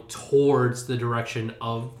sprawling towards the direction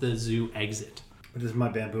of the zoo exit. But is my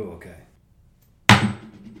bamboo okay?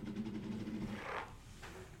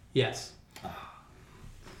 Yes.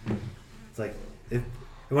 It's like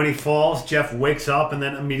when he falls, Jeff wakes up and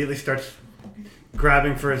then immediately starts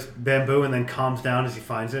grabbing for his bamboo and then calms down as he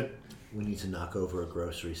finds it. We need to knock over a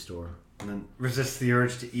grocery store. And then resists the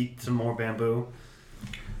urge to eat some more bamboo.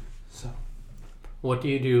 So, what do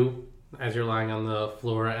you do as you're lying on the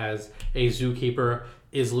floor as a zookeeper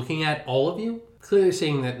is looking at all of you, clearly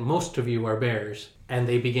saying that most of you are bears, and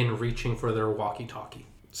they begin reaching for their walkie-talkie.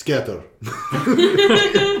 Scatter.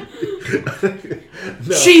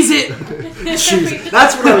 Cheese it! Cheese it.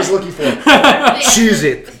 That's what I was looking for. Cheese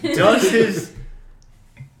it.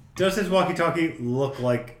 Does his walkie-talkie look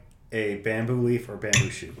like a bamboo leaf or bamboo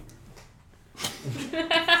shoot?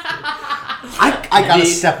 I gotta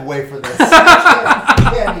step away from this.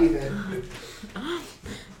 I can't even.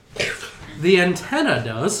 The antenna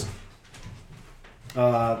does.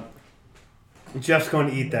 Jeff's going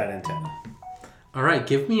to eat that antenna. All right,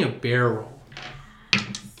 give me a bear roll.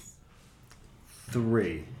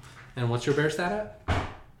 3. And what's your bear stat at?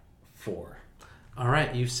 4. All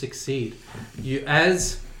right, you succeed.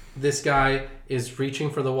 As this guy is reaching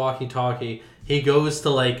for the walkie-talkie, he goes to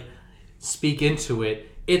like speak into it.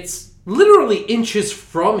 It's literally inches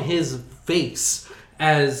from his face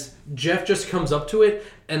as Jeff just comes up to it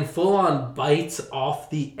and full on bites off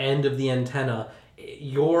the end of the antenna.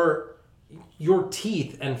 Your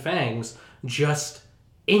teeth and fangs just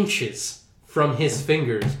inches from his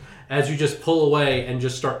fingers as you just pull away and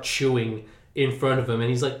just start chewing in front of him. And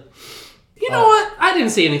he's like, you know what? I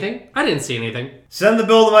didn't see anything. Send the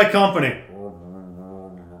bill to my company.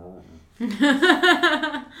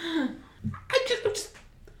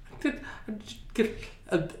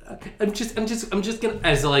 I'm just gonna,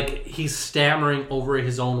 as like he's stammering over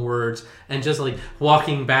his own words and just like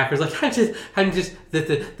walking backwards, like I'm just the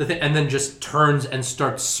thing, and then just turns and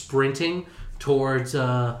starts sprinting towards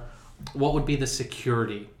what would be the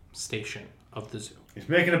security station of the zoo. He's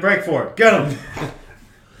making a break for it. Get him.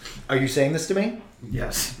 Are you saying this to me?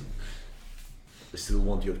 Yes. I still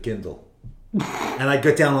want your Kindle. And I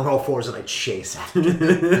get down on all fours and I chase after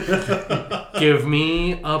it. Give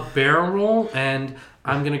me a barrel roll, and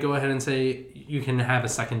I'm gonna go ahead and say you can have a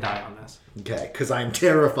second die on this, Okay, because I'm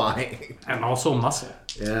terrifying. and also muscle.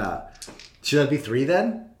 Yeah. Should that be 3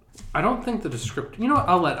 then? I don't think the descriptor. You know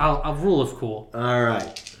what? I'll rule of cool. All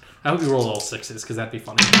right. I hope you roll all 6s because that'd be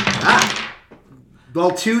funny.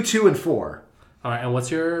 Well, 2, 2, and 4. All right, and what's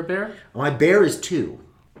your bear? My bear is 2.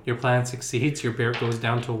 Your plan succeeds. Your bear goes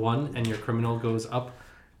down to 1, and your criminal goes up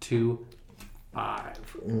to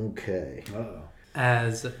 5. Okay. Uh-oh.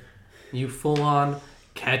 As you full on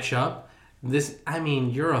catch up,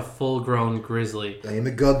 you're a full-grown grizzly. I am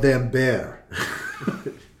a goddamn bear.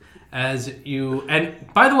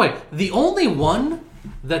 And by the way, the only one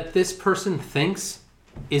that this person thinks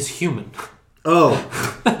is human. Oh.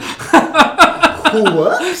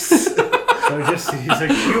 Whoops. So he's a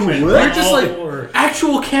human. You're just like Or...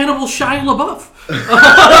 actual cannibal Shia LaBeouf.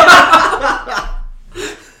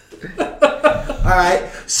 All right.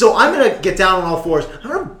 So I'm going to get down on all fours. I'm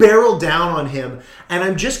going to barrel down on him, and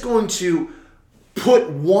I'm just going to put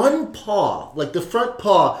one paw, like the front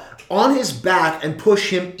paw, on his back and push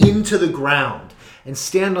him into the ground and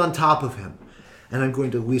stand on top of him. And I'm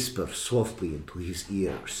going to whisper softly into his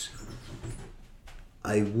ears.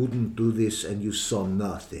 I wouldn't do this and you saw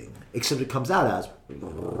nothing. Except it comes out as...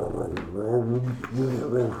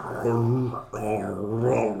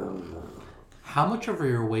 How much of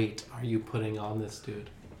your weight are you putting on this dude?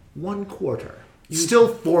 1/4. Still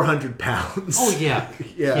 400 pounds. Oh, yeah.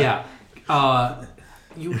 Yeah.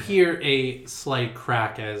 You hear a slight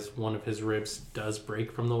crack as one of his ribs does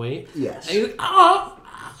break from the weight. Yes. And he's like, I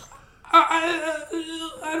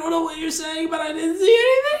don't know what you're saying, but I didn't see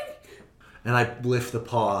anything. And I lift the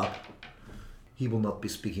paw up. He will not be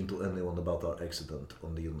speaking to anyone about our accident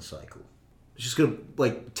on the unicycle. He's just going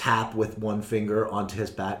to, tap with one finger onto his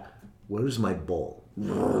back. Where's my ball?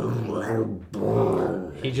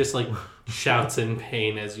 He just, shouts in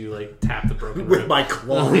pain as you, tap the broken With rib. my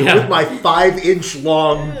claw. Yeah. With my 5-inch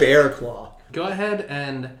long bear claw. Go ahead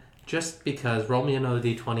and, just because, roll me another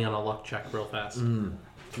d20 on a luck check real fast.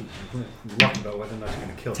 Luck about whether or not you're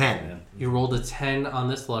going to kill 10. him, man. You rolled a 10 on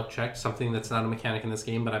this luck check, something that's not a mechanic in this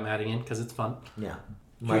game, but I'm adding in because it's fun. Yeah.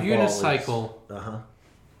 Your unicycle Uh-huh.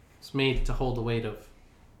 is made to hold the weight of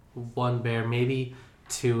one bear, maybe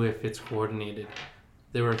 2 if it's coordinated.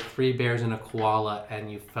 There were 3 bears and a koala, and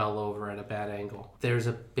you fell over at a bad angle. There's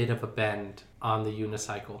a bit of a bend on the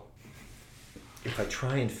unicycle. If I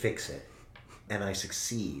try and fix it, and I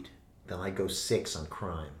succeed, then I go 6 on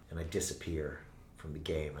crime, and I disappear from the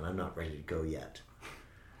game, and I'm not ready to go yet.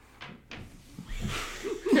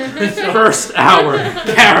 First hour,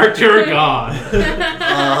 character gone.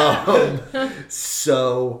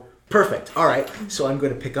 So perfect. All right. So I'm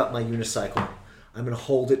going to pick up my unicycle. I'm going to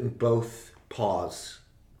hold it in both paws.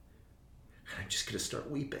 And I'm just going to start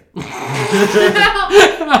weeping.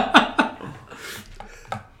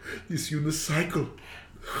 This unicycle.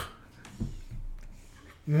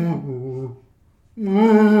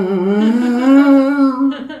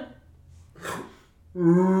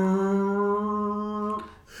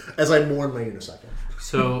 As I mourn my unicycle.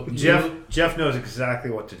 So Jeff knows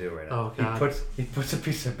exactly what to do right now. Oh, God. He puts a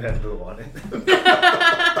piece of bamboo on it.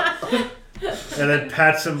 And then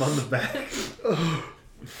pats him on the back.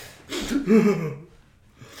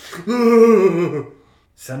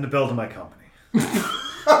 Send a bill to my company.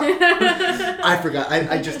 I forgot.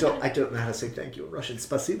 I don't know how to say thank you in Russian.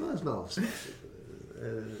 Spasibo is no.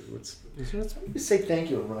 What's you say thank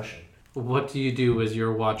you in Russian? what do you do as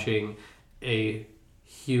you're watching a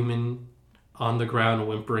human on the ground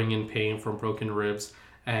whimpering in pain from broken ribs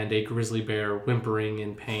and a grizzly bear whimpering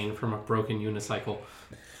in pain from a broken unicycle?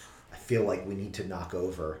 I feel like we need to knock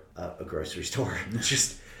over a grocery store.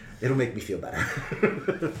 It'll make me feel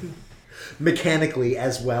better. Mechanically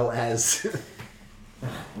as well as...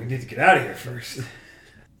 We need to get out of here first.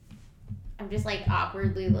 I'm just like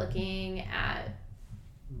awkwardly looking at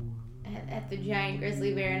the giant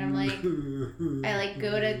grizzly bear, and I'm like, I like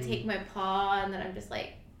go to take my paw, and then I'm just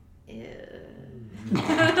like, ew.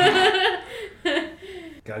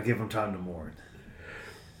 Gotta give him time to mourn.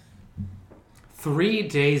 3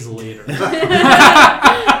 days later.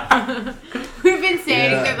 We've been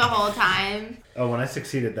standing there the whole time. Oh, when I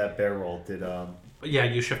succeeded that bear roll, Yeah,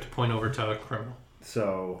 you shift a point over to criminal.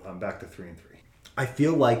 so I'm back to 3 and 3. I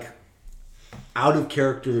feel like out of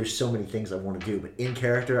character, there's so many things I want to do, but in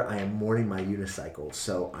character, I am mourning my unicycle,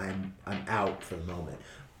 so I'm out for the moment.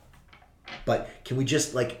 But can we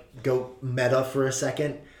just go meta for a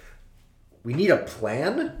second? We need a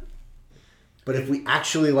plan, but if we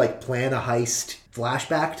actually plan a heist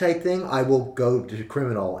flashback type thing, I will go to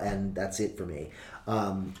criminal, and that's it for me.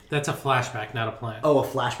 That's a flashback, not a plan. Oh, a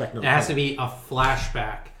flashback. No, It has to be a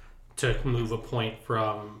flashback to move a point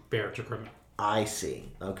from bear to criminal. I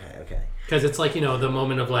see. Okay. Because it's the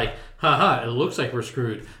moment of haha, it looks like we're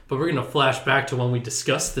screwed, but we're going to flash back to when we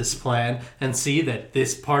discussed this plan and see that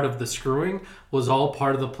this part of the screwing was all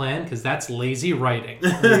part of the plan, because that's lazy writing.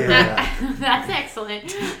 Yeah. That's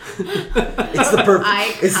excellent. It's the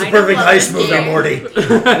perfect heist movie, Morty.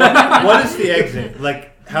 What is the exit?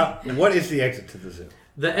 What is the exit to the zoo?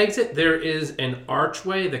 The exit, there is an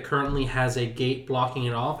archway that currently has a gate blocking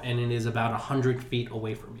it off, and it is about 100 feet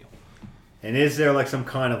away from you. And is there some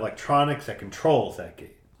kind of electronics that controls that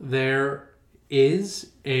gate? There is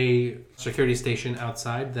a security station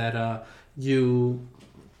outside that you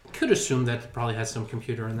could assume that probably has some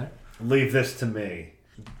computer in there. Leave this to me.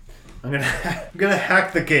 I'm gonna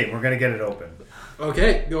hack the gate. We're gonna get it open.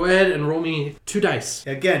 Okay, go ahead and roll me 2 dice.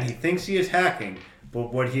 Again, he thinks he is hacking,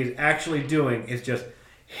 but what he is actually doing is just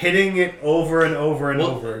hitting it over and over and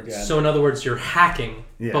over again. So in other words, you're hacking,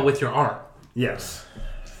 but with your arm. Yes.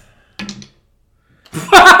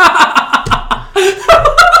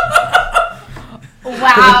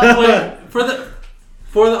 Wow.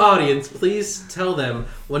 For the audience, please tell them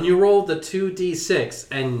when you rolled the 2d6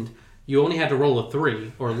 and you only had to roll a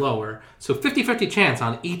 3 or lower, so 50-50 chance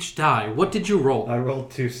on each die. What did you roll? I rolled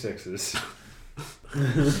 2 6s.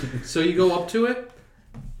 So you go up to it,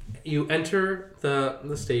 you enter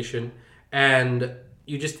the station, and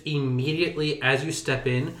you just immediately, as you step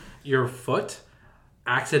in, your foot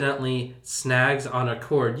accidentally snags on a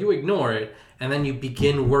cord. You ignore it, and then you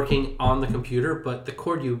begin working on the computer, but the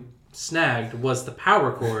cord you snagged was the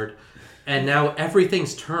power cord, and now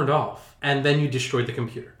everything's turned off, and then you destroyed the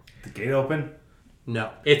computer. The gate open? No.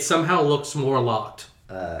 It somehow looks more locked.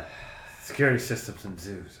 Security systems in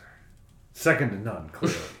zoos are second to none,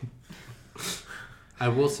 clearly. I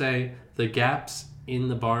will say the gaps in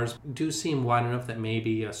the bars do seem wide enough that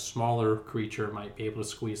maybe a smaller creature might be able to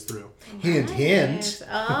squeeze through. Hint.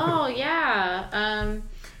 Oh, yeah. I'm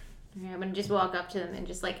going to just walk up to them and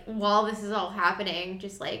just, while this is all happening,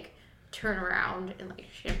 just, turn around and,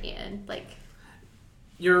 shimmy in.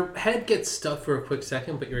 Your head gets stuck for a quick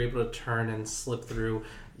second, but you're able to turn and slip through.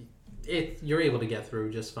 You're able to get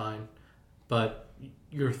through just fine. But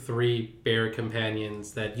your 3 bear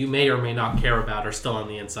companions that you may or may not care about are still on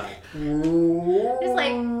the inside. It's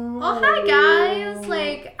like, oh hi guys,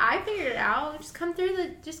 like I figured it out. Just come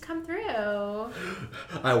through.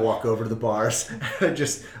 I walk over to the bars.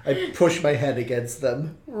 I push my head against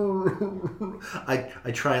them.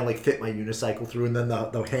 I try and like fit my unicycle through, and then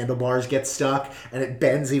the handlebars get stuck, and it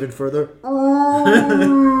bends even further.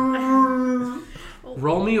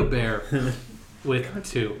 Roll me a bear with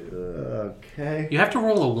 2. Okay. You have to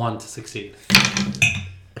roll a 1 to succeed.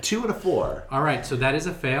 A 2 and a 4. All right, so that is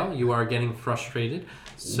a fail. You are getting frustrated.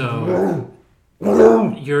 So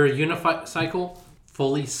your unicycle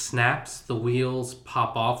fully snaps. The wheels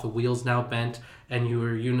pop off. The wheel's now bent, and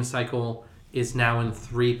your unicycle is now in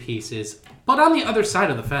 3 pieces, but on the other side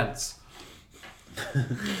of the fence.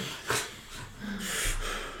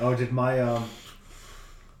 Oh,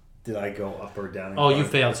 did I go up or down? Oh, you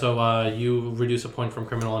failed. So you reduce a point from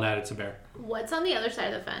criminal and add it to bear. What's on the other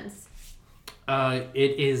side of the fence?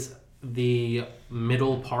 It is the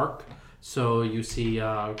middle park. So you see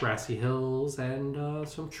grassy hills and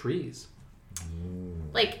some trees.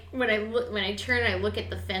 Like when I turn and I look at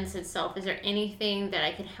the fence itself, is there anything that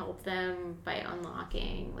I can help them by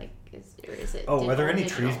unlocking? Like, is it? Oh, are there any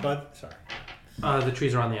digital? trees, bud? Sorry. The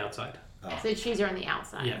trees are on the outside. So the trees are on the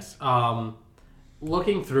outside. Yes.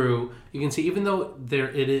 Looking through, you can see even though there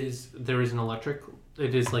is an electric,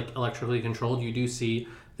 it is like electrically controlled. You do see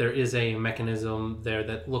there is a mechanism there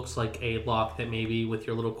that looks like a lock that maybe with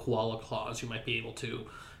your little koala claws you might be able to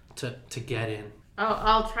get in.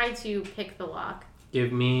 I'll try to pick the lock.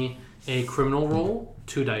 Give me a criminal roll,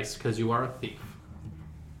 2 dice because you are a thief.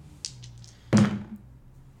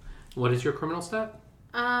 What is your criminal stat?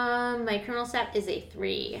 My criminal stat is a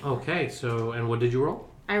 3. Okay, so and what did you roll?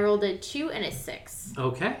 I rolled a 2 and a 6.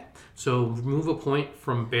 Okay, so move a point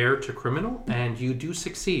from bear to criminal, and you do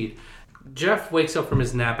succeed. Jeff wakes up from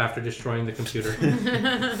his nap after destroying the computer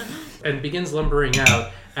and begins lumbering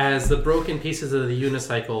out as the broken pieces of the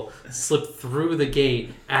unicycle slip through the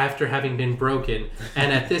gate after having been broken.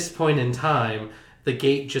 And at this point in time, the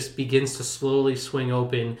gate just begins to slowly swing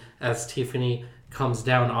open as Tiffany comes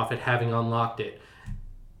down off it, having unlocked it.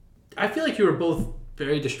 I feel like you were both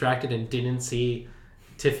very distracted and didn't see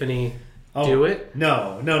Tiffany do it.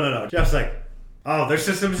 No. Jeff's like, oh, their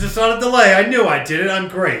system's just on a delay. I knew I did it. I'm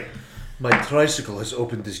great. My tricycle has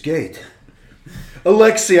opened this gate.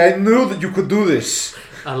 Alexi, I knew that you could do this.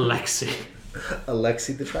 Alexi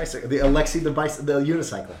the tricycle. The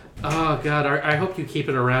unicycle. Oh, God. I hope you keep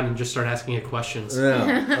it around and just start asking it questions. Yeah.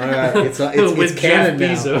 All right. It's with canon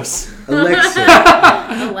Jeff now. Bezos.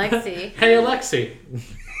 Alexi. Hey, Alexi.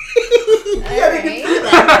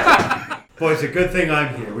 Alright. Boy, it's a good thing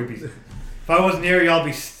I'm here. If I wasn't here, y'all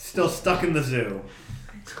be still stuck in the zoo.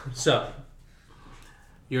 So,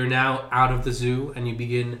 you're now out of the zoo, and you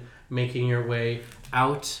begin making your way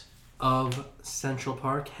out of Central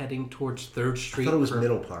Park, heading towards 3rd Street. I thought it was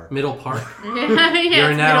Middle Park. Middle Park. Yeah, You're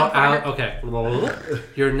it's now Middle Park. out. Okay.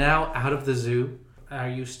 You're now out of the zoo. Are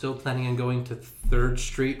you still planning on going to 3rd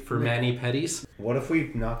Street for mani-pedis? What if we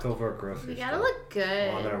knock over a grocery We store gotta look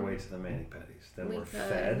good. on our way to the mani-pedis? Then We we're could.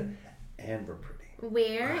 fed and we're pretty.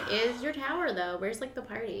 Where is your tower though? Where's like the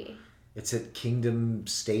party? It's at Kingdom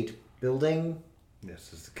State Building.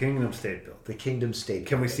 Yes, it's the Kingdom State building. The Kingdom State.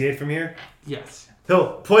 Can we see it from here? Yes.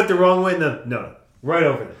 He'll point the wrong way. No, right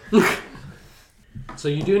over there. So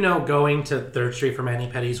you do know going to 3rd Street for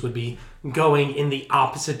mani-pedis would be going in the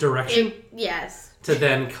opposite direction Yes. to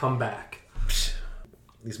then come back.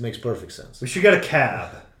 This makes perfect sense. We should get a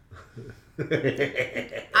cab.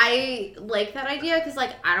 I like that idea because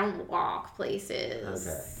like I don't walk places.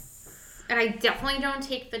 Okay. And I definitely don't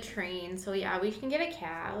take the train. So yeah, we can get a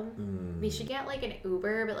cab. We should get like an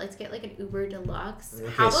Uber, but let's get like an Uber Deluxe.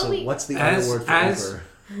 Okay, How about so we? what's the other word for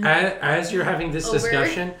Uber? As you're having this Over.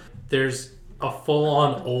 discussion, there's a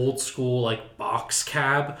full-on old school like box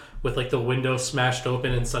cab with like the window smashed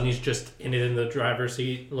open, and Sonny's just in it in the driver's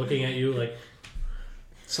seat, looking at you like.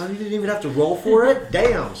 Sonny didn't even have to roll for it?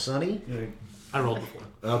 Damn, Sonny. I rolled before.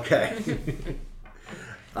 Okay.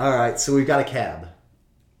 All right, so we've got a cab.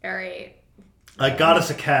 All right. I got us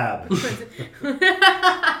a cab.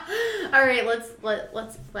 All right.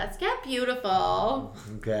 Let's get beautiful.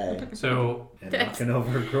 Okay. So, And knocking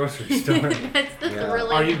over a grocery store. That's the Yeah.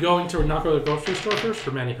 thrilling. are you going to knock over the grocery store first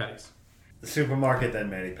or mani-pedis? The supermarket, then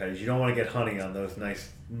mani-pedis. You don't want to get honey on those nicely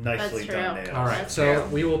That's true. done nails. All right. That's So true.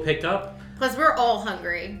 we will pick up. Plus, we're all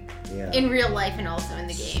hungry Yeah. in real life and also in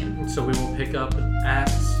the game. So we will pick up at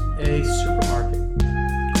a supermarket.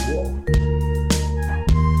 Cool.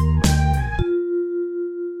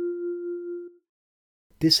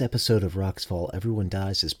 This episode of Rocks Fall Everyone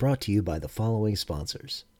Dies is brought to you by the following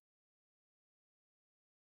sponsors.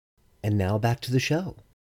 And now back to the show.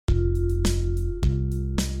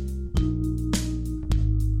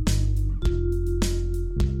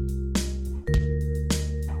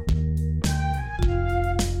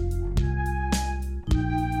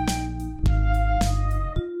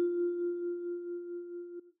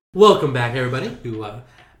 Welcome back, everybody, to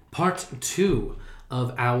part 2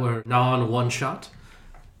 of our non-one-shot,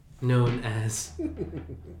 known as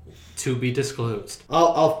To Be Disclosed.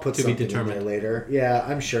 I'll put To be something in there determined. later. Yeah,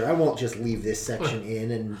 I'm sure. I won't just leave this section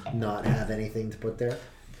in and not have anything to put there.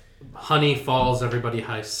 Honey falls, everybody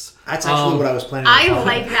heists. That's actually what I was planning on I calling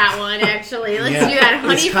like that one, actually. Let's Yeah. do that.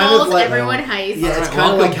 Honey It's kind of falls, like- everyone heist. Yeah, it's Alright, kind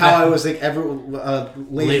of welcome like how back. I was like,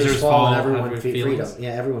 lasers fall fall, and everyone everyone freedom. feelings. Yeah,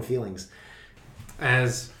 everyone feelings.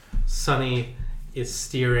 As Sonny is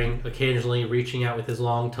steering, occasionally reaching out with his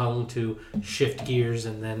long tongue to shift gears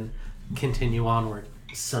and then continue onward.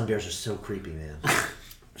 Sun bears are so creepy, man.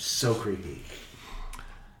 So creepy.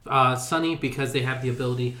 Sonny, because they have the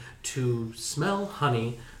ability to smell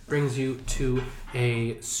honey, brings you to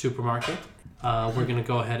a supermarket. We're going to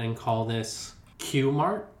go ahead and call this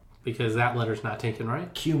Q-Mart, because that letter's not taken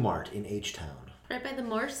right. Q-Mart in H-Town. Right by the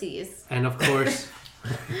Marcy's. And of course,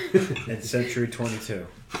 In Century 22.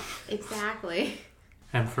 Exactly.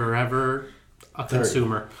 and forever a Third.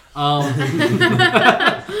 consumer.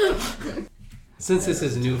 Since this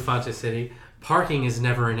is New Fanta City, parking is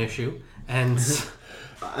never an issue. And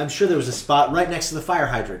I'm sure there was a spot right next to the fire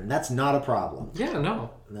hydrant, and that's not a problem. yeah, no.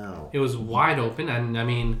 No. It was wide open, and I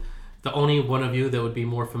mean, the only one of you that would be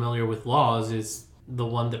more familiar with laws is the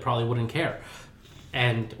one that probably wouldn't care,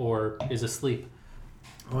 and or is asleep.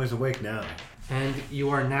 Oh, he's awake now. And you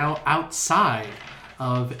are now outside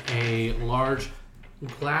of a large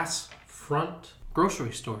glass front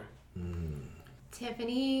grocery store.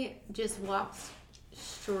 Tiffany just walks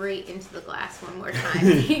straight into the glass one more time,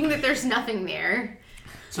 thinking that there's nothing there.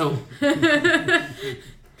 So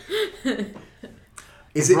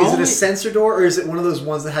Is it Roll a me- sensor door, or is it one of those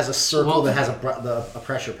ones that has a circle Well- that has a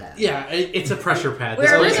pressure pad? yeah, it's a pressure pad. This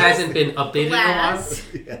Where place was hasn't been updated in a while. Glass.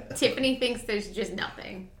 Tiffany thinks there's just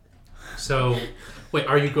nothing. So, wait,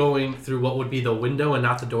 are you going through what would be the window and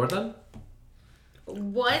not the door then?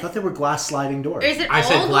 What? I thought they were glass sliding doors. Is it I all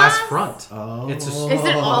said glass front. Oh. It's a, Is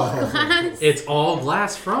it all glass? it's all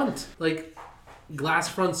glass front, like glass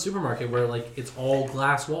front supermarket where like it's all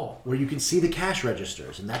glass wall. Where you can see the cash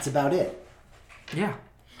registers, and that's about it. Yeah.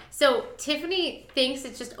 So Tiffany thinks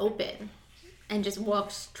it's just open and just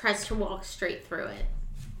tries to walk straight through it.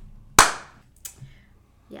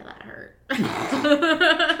 Yeah, that hurt.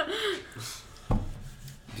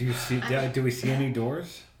 Do we see any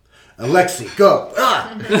doors? Alexi, go!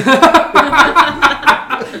 Ah!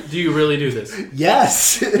 Do you really do this?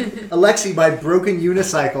 Yes! Alexi, my broken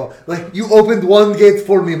unicycle. Like, you opened one gate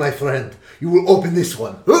for me, my friend. You will open this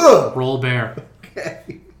one. Ugh! Roll bear.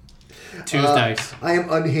 Okay. Two dice. I am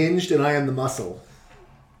unhinged, and I am the muscle.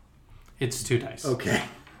 It's 2 dice. Okay.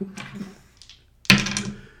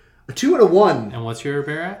 A 2 and a 1. And what's your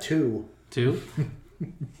bear at? 2. 2.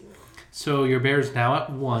 So your bear's now at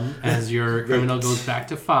 1 as your criminal goes back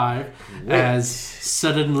to 5. As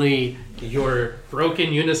suddenly your broken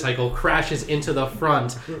unicycle crashes into the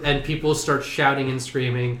front and people start shouting and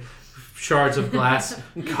screaming. Shards of glass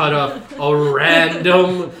cut up a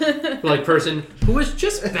random like person who was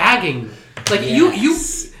just bagging. Like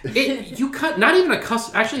you cut not even a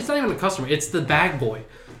customer. Actually, it's not even a customer. It's the bag boy.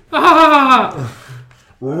 Ah!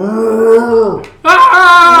 Ah!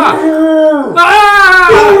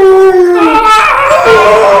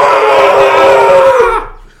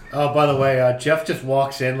 Ah! Oh, by the way, Jeff just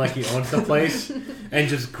walks in like he owns the place and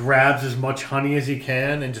just grabs as much honey as he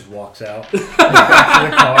can and just walks out. Back to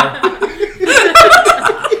the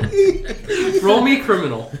car. Roll me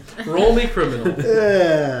criminal. Roll me criminal.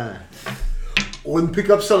 Yeah. And pick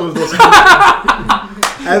up some of those honey,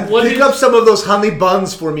 and What pick did- up some of those honey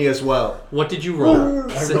buns for me as well. What did you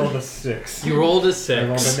roll? I rolled a 6. You rolled a I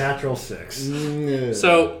rolled a 6. natural 6.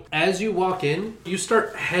 So as you walk in, you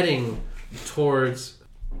start heading towards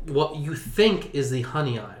what you think is the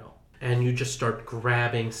honey aisle, and you just start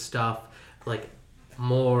grabbing stuff like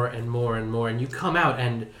more and more and more, and you come out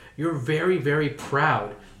and you're very, very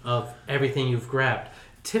proud of everything you've grabbed.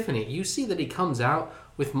 Tiffany, you see that he comes out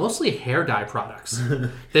with mostly hair dye products.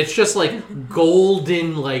 That's just like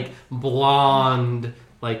golden, like blonde,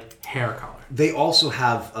 like hair color. They also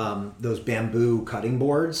have those bamboo cutting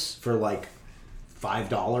boards for like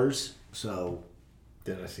 $5. So,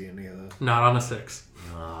 Did I see any of those? Not on a 6.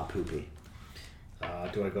 poopy.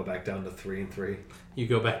 Do I go back down to 3 and 3? You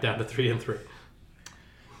go back down to 3 and 3.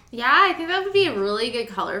 Yeah, I think that would be a really good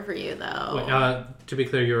color for you, though. Wait, to be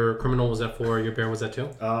clear, your criminal was at 4, your bear was at 2?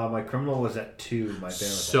 My criminal was at 2, my bear was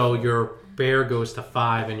So at 4. your bear goes to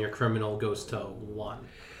 5 and your criminal goes to 1.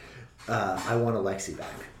 I want Alexei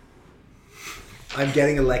back. I'm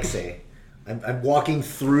getting Alexei. I'm walking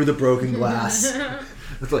through the broken glass.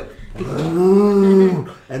 It's like,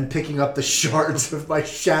 and picking up the shards of my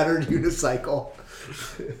shattered unicycle.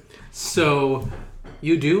 So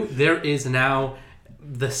you do. There is now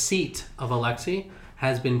the seat of Alexei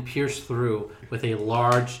has been pierced through with a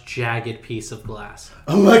large, jagged piece of glass.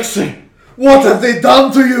 Alexei, what have they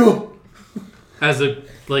done to you? As the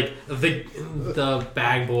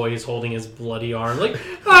bag boy is holding his bloody arm, like,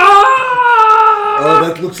 ah! Oh,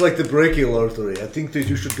 that looks like the brachial artery. I think that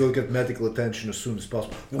you should go get medical attention as soon as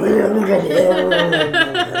possible.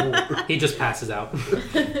 He just passes out.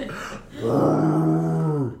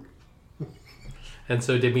 And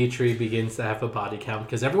so Dimitri begins to have a body count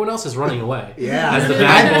because everyone else is running away. Yeah. As the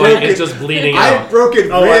bad boy is just bleeding I've out. broken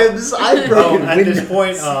ribs. I've broken At windows. this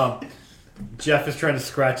point, Jeff is trying to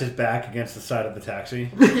scratch his back against the side of the taxi.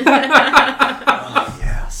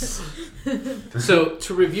 Yes. So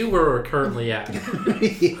to review where we're currently at,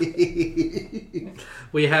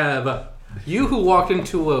 we have you who walked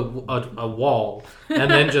into a wall and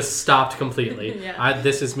then just stopped completely. Yeah.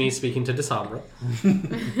 This is me speaking to Desambra.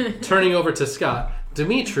 Turning over to Scott.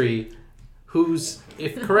 Dimitri, who's,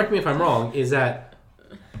 correct me if I'm wrong, is at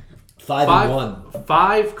 5 and 1.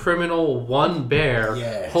 5 criminal, 1 bear,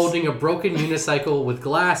 Yes. holding a broken unicycle with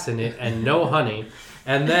glass in it and no honey.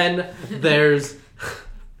 And then there's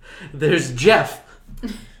Jeff,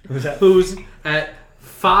 Who's that? who's at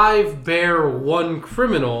 5 bear, 1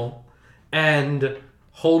 criminal, and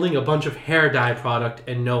holding a bunch of hair dye product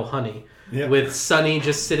and no honey. Yep. With Sonny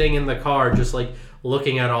just sitting in the car, just like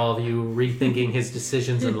looking at all of you, rethinking his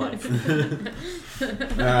decisions in life.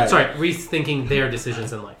 Right. Sorry, rethinking their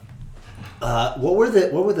decisions in life. What were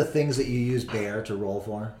the things that you used Bear to roll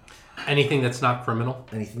for? Anything that's not criminal.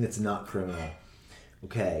 Anything that's not criminal.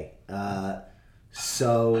 Okay.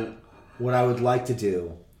 So what I would like to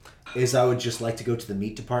do is I would just like to go to the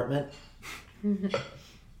meat department,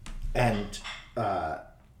 and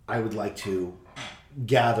I would like to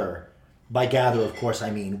gather. By gather, of course, I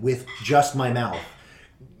mean with just my mouth,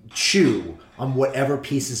 chew on whatever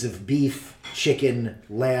pieces of beef, chicken,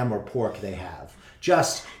 lamb, or pork they have.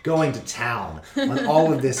 Just going to town on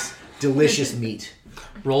all of this delicious meat.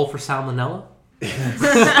 Roll for salmonella.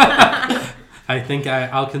 I think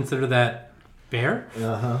I'll consider that bear.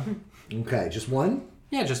 Okay, just one?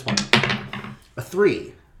 Yeah, just 1. A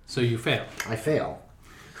 3. So you fail. I fail.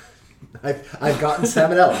 I've gotten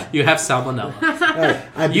salmonella. You have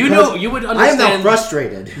salmonella. You would I am understand. now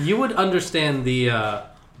frustrated. You would understand the.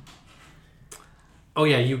 Oh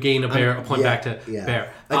yeah, you gain a point back to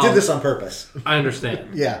bear. I did this on purpose. I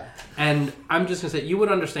understand. Yeah. And I'm just gonna say you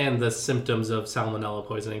would understand the symptoms of salmonella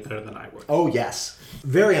poisoning better than I would. Oh yes.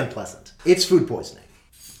 Very unpleasant. It's food poisoning.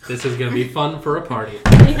 This is gonna be fun for a party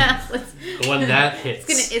Yeah, when that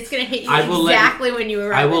hits. it's gonna hit you I will exactly when you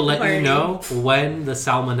arrive. I will at the let party. you know when the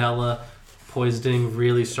salmonella poisoning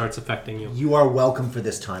really starts affecting you. You are welcome for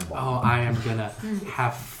this time bomb. Oh, I am gonna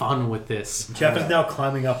have fun with this. Jeff is now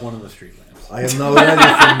climbing up one of the street lamps. I am no ready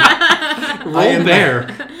Roll bear.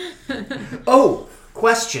 Oh,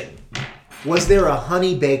 question. Was there a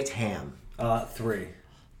honey baked ham? 3.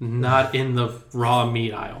 Not in the raw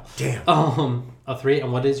meat aisle. Damn. A 3.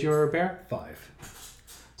 And what is your bear? 5.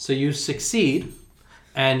 So you succeed,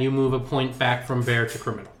 and you move a point back from bear to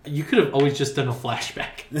criminal. You could have always just done a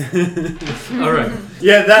flashback. All right.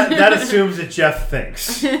 Yeah, that assumes that Jeff thinks.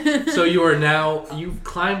 So you've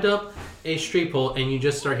climbed up a street pole, and you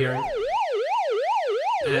just start hearing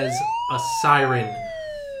as a siren.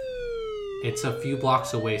 It's a few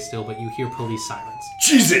blocks away still, but you hear police sirens.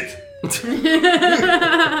 Cheese it!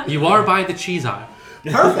 You are by the cheese aisle.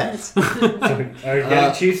 Perfect. Are you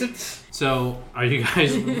getting Cheez-Its? So, are you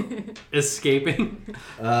guys escaping?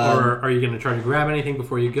 Or are you going to try to grab anything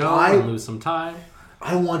before you go and lose some time?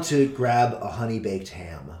 I want to grab a honey baked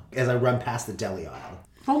ham as I run past the deli aisle.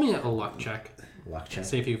 Roll me a luck check. Luck check.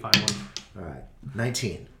 See if you find one. All right.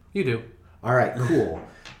 19. You do. All right, cool.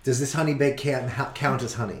 Does this honey baked ham count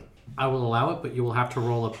as honey? I will allow it, but you will have to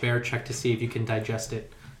roll a bear check to see if you can digest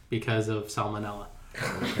it because of salmonella.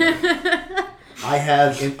 I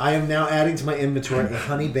am now adding to my inventory a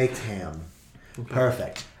honey baked ham. Okay.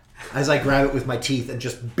 Perfect. As I grab it with my teeth and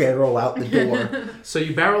just barrel out the door. So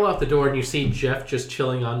you barrel out the door and you see Jeff just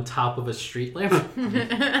chilling on top of a street lamp.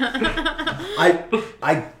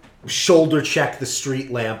 I shoulder check the street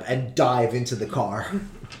lamp and dive into the car.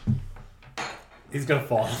 He's gonna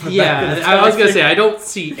fall. Yeah, I was gonna say I don't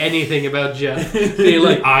see anything about Jeff being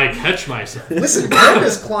like I catch myself. Listen,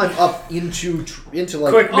 pandas climb up into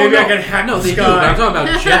like. Quick, maybe I can hack no, the they do. But I'm sky. talking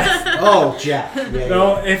about Jeff. Oh, Jack. Yeah,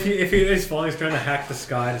 No, if he is falling, he's trying to hack the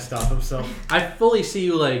sky to stop himself. I fully see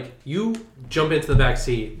you like you jump into the back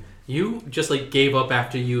seat. You just like gave up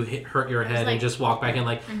after you hurt your head and just walk back in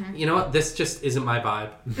like, you know what? This just isn't my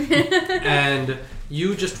vibe. And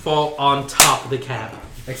you just fall on top of the cab.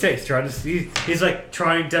 Like I say, he's like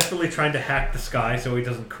desperately trying to hack the sky so he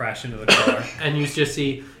doesn't crash into the car. And you just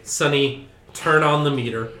see Sonny turn on the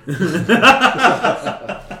meter.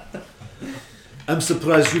 I'm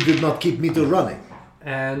surprised you did not keep meter running.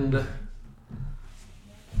 And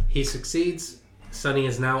he succeeds. Sonny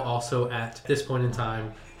is now also at this point in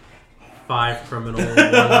time 5 criminal, 1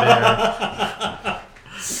 bear.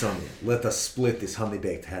 Sonny, let us split this honey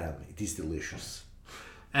baked ham. It is delicious.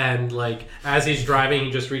 And like as he's driving,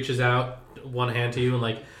 he just reaches out one hand to you and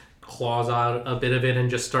like claws out a bit of it and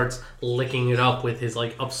just starts licking it up with his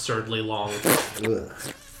like absurdly long. Ugh.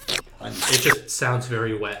 It just sounds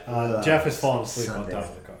very wet. Jeff is falling asleep Sunday. on top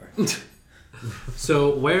of the car.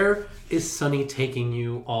 So where is Sonny taking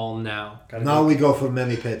you all now? Now we go for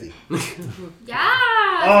mani pedi. Yeah.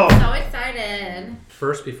 Oh. I'm so excited.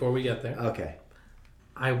 First, before we get there, Okay.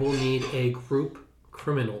 I will need a group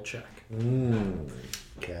criminal check.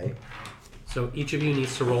 Okay. So each of you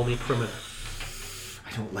needs to roll me criminal.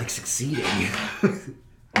 I don't like succeeding.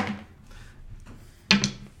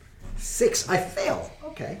 6. I fail.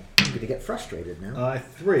 Okay. I'm going to get frustrated now.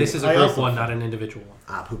 3. This is a group one, not an individual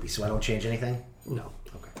one. Poopy, so I don't change anything? No.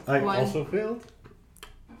 Okay. I One. also failed.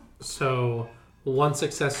 So 1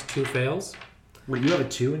 success, 2 fails. Wait, you have a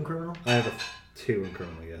 2 in criminal? I have a 2 in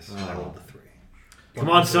criminal, yes. I rolled a 3. Come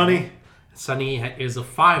on, Sonny. Sonny is a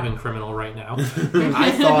 5 in criminal right now.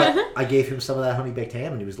 I thought I gave him some of that honey baked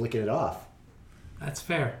ham and he was licking it off. That's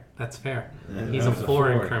fair. That's fair. Yeah, He's that a was a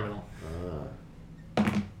 4 in 4. criminal.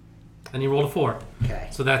 And you rolled a 4. Okay.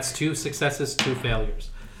 So that's 2 successes, 2 failures.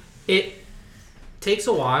 It takes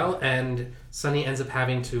a while, and Sonny ends up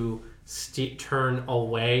having to turn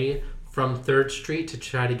away from 3rd Street to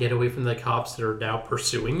try to get away from the cops that are now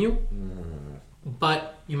pursuing you.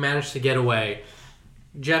 But you manage to get away.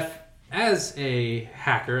 Jeff, as a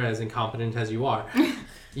hacker, as incompetent as you are,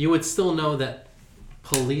 you would still know that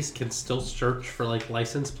police can still search for like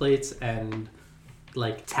license plates and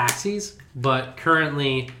like taxis, but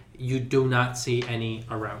currently you do not see any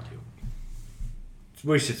around you.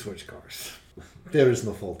 We should switch cars. There is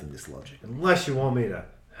no fault in this logic. Unless you want me to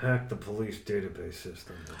hack the police database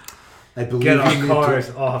system. I believe Get our you need cars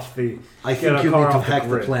to, off the I get think our you car need to off the hack the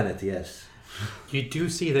grid. planet, yes. You do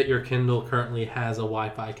see that your Kindle currently has a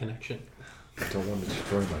Wi-Fi connection. I don't want to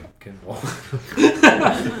destroy my Kindle.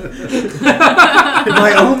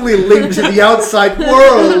 My only link to the outside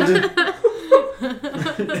world.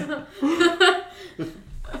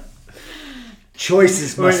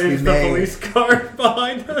 Choices must be Is the made. police car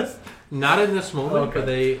behind us? Not in this moment, but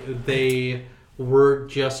they were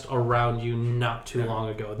just around you not too long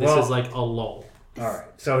ago. This is like a lull. Alright,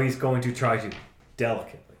 so he's going to try to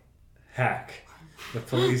delicately hack the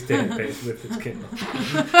police database with his Kindle.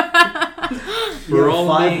 You're a Roll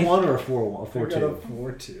 5-1 me or a 4-1? I got a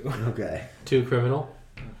 4-2. 4-2. Okay. 2 criminal.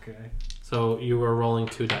 Okay. So you were rolling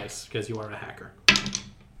 2 dice because you are a hacker.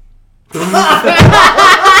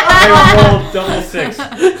 I rolled double 6.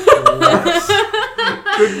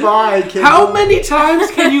 Goodbye, kid. How many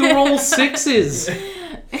times can you roll 6s?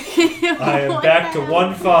 I am back to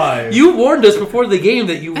 1-5. You warned us before the game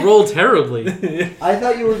that you roll terribly. I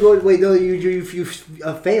thought you were going. Wait, no, you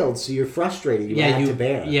failed, so you're frustrated. You add to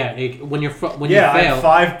bear. Yeah, when you Yeah, fail. I'm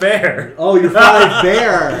 5 bear. Oh, you're 5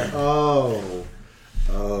 bear. Oh.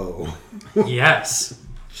 Yes.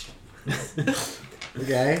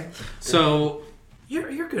 Okay. So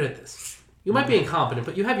you're good at this. You might be incompetent,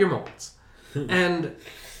 but you have your moments. And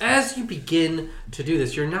as you begin to do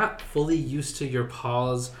this, you're not fully used to your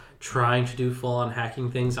paws trying to do full-on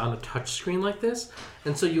hacking things on a touch screen like this,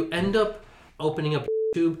 and so you end up opening up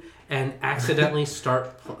YouTube and accidentally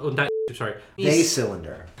start. They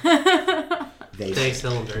cylinder. They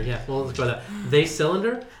cylinder. Yeah. Well, let's go with that. They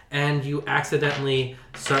cylinder, and you accidentally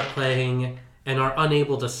start playing and are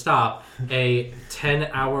unable to stop a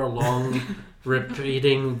 10-hour-long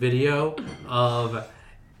repeating video of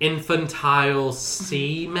infantile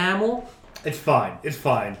sea mammal. It's fine. It's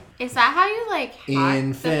fine. Is that how you like hack the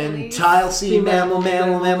police? Infantile sea mammal.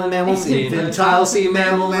 Infantile sea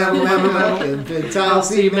mammal. Infantile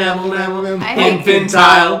sea mammal. I hate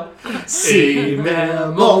Infantile sea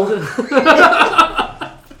mammal.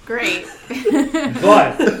 Great.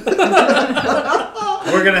 But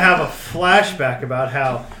we're we're gonna have a flashback about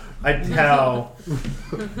how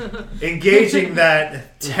engaging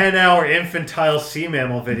that 10-hour infantile sea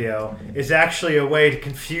mammal video is actually a way to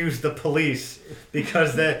confuse the police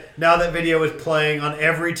because now that video is playing on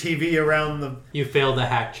every TV around the... You failed the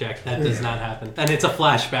hack check. That does not happen. And it's a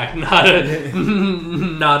flashback,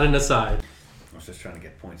 not an aside. I was just trying to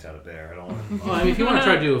get points out of there. I don't want Well, I mean, if you want to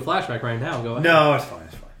try to do a flashback right now, go ahead. No, it's fine.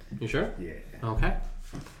 You sure? Yeah. Okay.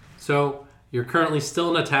 So, you're currently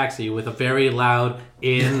still in a taxi with a very loud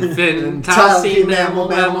infantile sea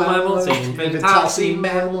mammal. Infantile sea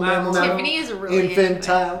mammal. Tiffany is really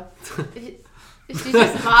infantile. She's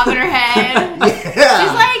just bobbing her head. Yeah.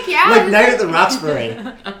 She's like, yeah. Like Night at the Roxbury.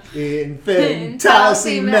 Infantile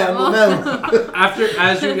sea mammal.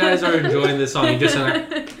 As you guys are enjoying this song, you just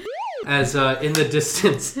as in the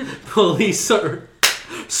distance, police are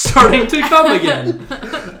starting to come again.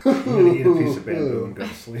 I'm gonna eat a piece of bamboo and go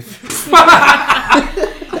to sleep.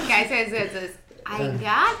 Guys, I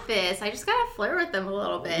got this. I just gotta flirt with them a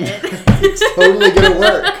little bit. It's totally gonna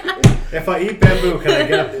work. If I eat bamboo, can I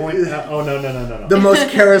get a point? Oh, no. The most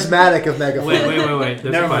charismatic of Megaphone. Wait.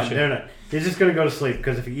 There's Never a mind. question. No. He's just gonna go to sleep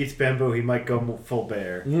because if he eats bamboo, he might go full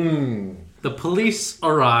bear. The police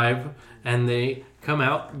arrive and they come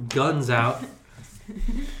out, guns out.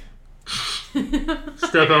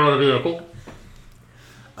 Step out of the vehicle.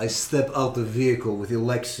 I step out the vehicle with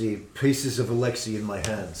pieces of Alexei in my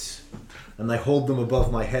hands. And I hold them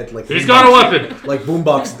above my head like... He's got a weapon! Like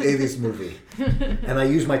Boombox, the 80s movie. And I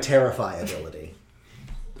use my Terrify ability.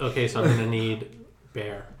 Okay, so I'm going to need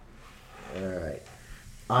bear. Alright.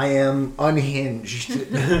 I am unhinged.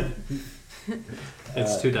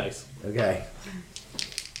 It's 2 dice. Okay.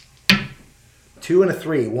 2 and a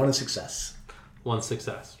 3. 1 a success. 1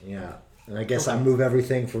 success. Yeah. And I guess I move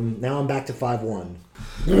everything from... Now I'm back to 5-1.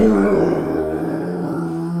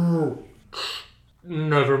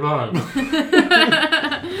 Never mind.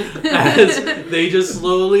 As they just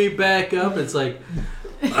slowly back up, it's like,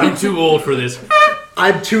 I'm too old for this.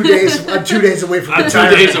 I'm 2 days away from I'm 2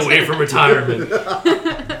 retirement. days away from retirement.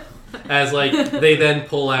 As like they then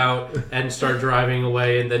pull out and start driving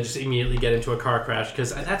away, and then just immediately get into a car crash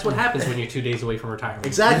because that's what happens when you're 2 days away from retirement.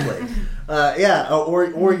 Exactly.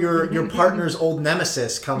 Or your partner's old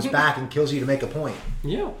nemesis comes back and kills you to make a point.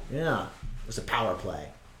 Yeah. Yeah. It's a power play.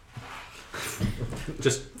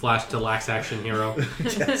 Just flash to Lax Action Hero.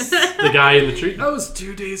 Yes. The guy in the tree. I was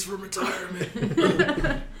 2 days from retirement.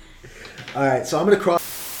 All right, so I'm going to cross.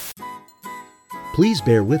 Please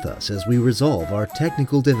bear with us as we resolve our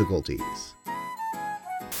technical difficulties.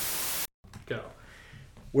 Go.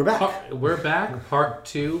 We're back. We're back. Part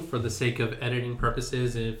 2 for the sake of editing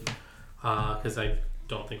purposes, because I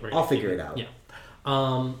don't think we're. I'll figure it out. Yeah.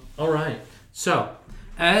 All right. So,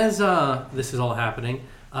 as this is all happening,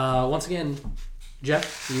 once again,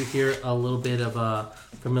 Jeff, you hear a little bit of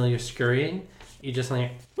familiar scurrying. You just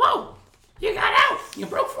like, whoa! You got out! You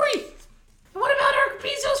broke free! And what about our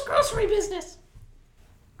Bezos grocery business?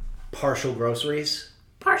 Partial groceries.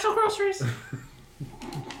 Partial groceries.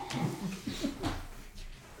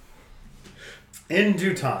 In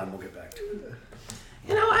due time, we'll get back to it.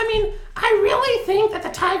 You know, I mean, I really think that the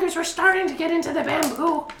tigers were starting to get into the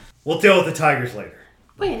bamboo. We'll deal with the tigers later.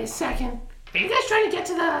 Wait a second. Are you guys trying to get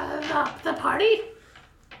to the party?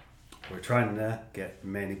 We're trying to get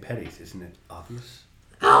mani-pedis, isn't it obvious?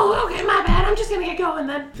 Oh, okay, my bad. I'm just gonna get going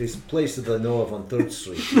then. This place that I know of on 3rd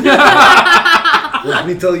Street. Let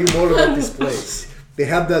me tell you more about this place. They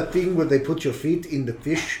have that thing where they put your feet in the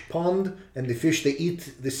fish pond, and the fish, they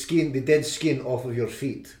eat the dead skin off of your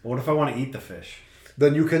feet. What if I want to eat the fish?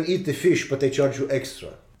 Then you can eat the fish, but they charge you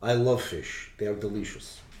extra. I love fish. They are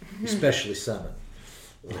delicious. Especially salmon.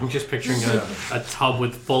 I'm just picturing a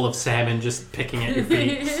tub full of salmon just picking at your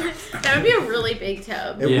feet. That would be a really big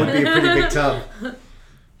tub. It would be a pretty big tub.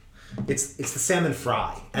 It's the salmon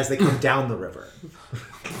fry as they come down the river.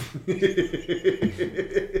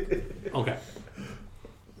 Okay.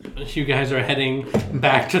 You guys are heading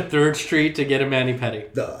back to 3rd Street to get a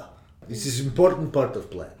mani-pedi. Duh. This is an important part of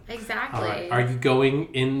plan. Exactly. All right. Are you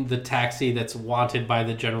going in the taxi that's wanted by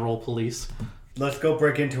the general police? Let's go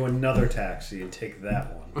break into another taxi and take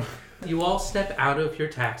that one. You all step out of your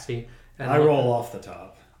taxi. And I roll off the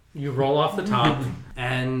top. You roll off the top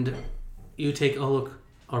and you take a look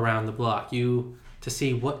around the block. To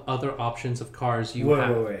see what other options of cars you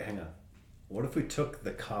have. Wait, hang on. What if we took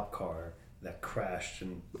the cop car that crashed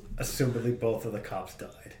and assumedly both of the cops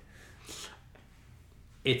died?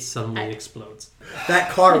 It suddenly explodes.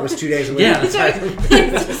 That car was 2 days away. Yeah, that's right.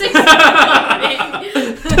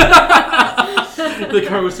 The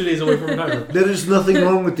car was 2 days away from driver. There is nothing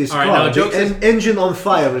wrong with this All right, car. no, jokes The engine on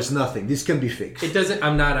fire is nothing. This can be fixed. It doesn't.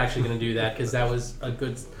 I'm not actually going to do that because that was a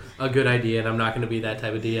good idea, and I'm not going to be that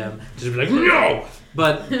type of DM. Just be like, no.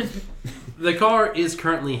 But the car is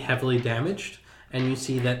currently heavily damaged, and you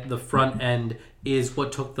see that the front end is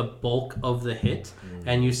what took the bulk of the hit,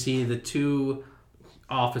 and you see the two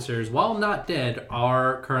officers, while not dead,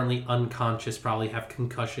 are currently unconscious, probably have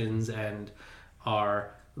concussions, and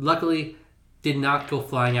are luckily did not go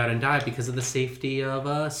flying out and die because of the safety of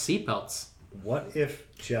seatbelts. What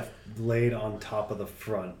if Jeff laid on top of the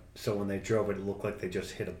front so when they drove it looked like they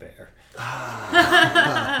just hit a bear?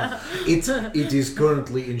 It is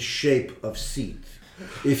currently in shape of seat.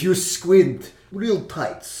 If you squint real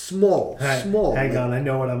tight, small. Hang on, I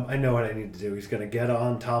know what I need to do. He's gonna get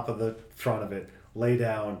on top of the front of it, lay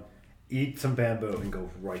down, eat some bamboo, and go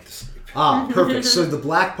right to sleep. Perfect. So the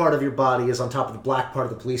black part of your body is on top of the black part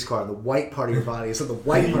of the police car, and the white part of your body is on the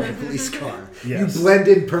white part of the police car. Yes. You blend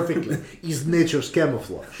in perfectly. It's nature's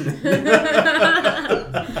camouflage.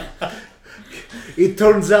 It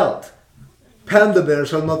turns out, panda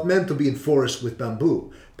bears are not meant to be in forests with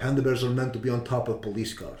bamboo. Panda bears are meant to be on top of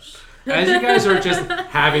police cars. As you guys are just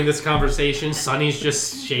having this conversation, Sunny's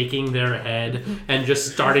just shaking their head and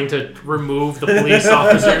just starting to remove the police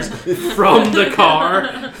officers from the car.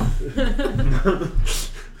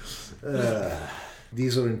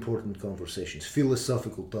 These are important conversations,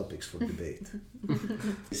 philosophical topics for debate.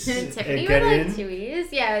 Tiffany get would in? like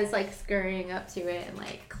Tui's. Yeah, it's like scurrying up to it and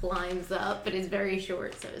like climbs up, but it's very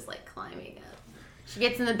short, so it's like climbing up. She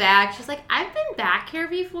gets in the back. She's like, I've been back here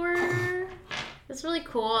before. It's really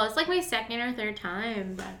cool. It's like my second or third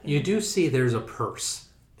time back here. You do see there's a purse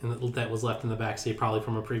that was left in the backseat, probably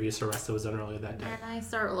from a previous arrest that was done earlier that day. And I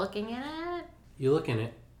start looking at it. You look in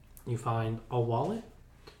it, you find a wallet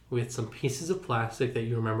with some pieces of plastic that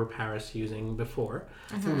you remember Paris using before.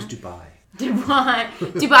 I thought it was Dubai.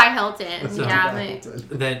 Dubai Hilton. So- Yeah,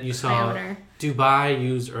 That you my saw owner. Dubai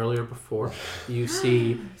used earlier before. You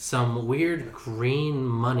see some weird green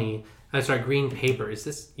money. Green paper. Is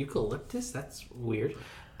this eucalyptus? That's weird.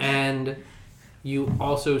 And you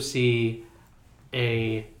also see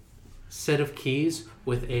a set of keys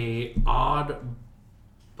with a odd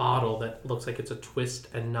bottle that looks like it's a twist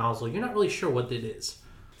and nozzle. You're not really sure what it is.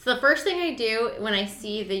 So the first thing I do when I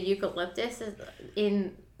see the eucalyptus is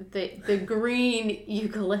in the green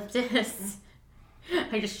eucalyptus,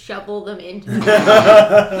 I just shovel them into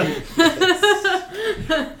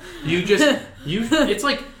It's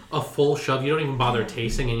like a full shove. You don't even bother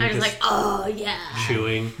tasting, and I you're was just like, oh yeah.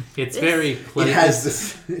 chewing. It's very It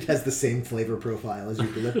pleasant. has the same flavor profile as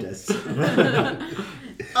eucalyptus.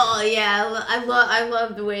 Oh yeah, I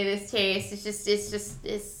love the way this tastes.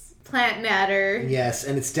 It's plant matter. Yes,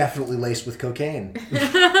 and it's definitely laced with cocaine.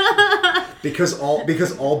 because all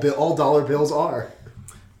dollar bills are.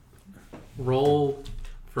 Roll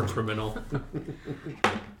for criminal.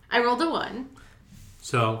 I rolled a 1.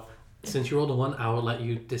 So, since you rolled a 1, I will let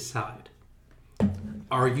you decide.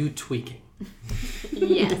 Are you tweaking?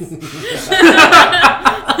 Yes. So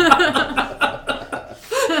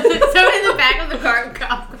in the back of the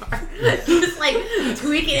cop car, just like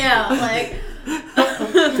tweaking out, like.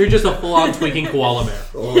 You're just a full-on tweaking koala bear.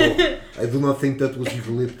 Oh, I do not think that was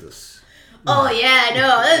eucalyptus. Oh yeah,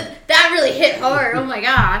 no, that really hit hard. Oh my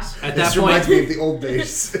gosh. At that This reminds point, me of the old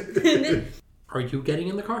days. are you getting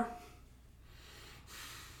in the car?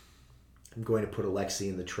 I'm going to put Alexi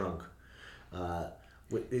in the trunk.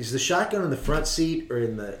 Is the shotgun in the front seat or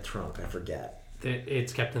in the trunk? I forget.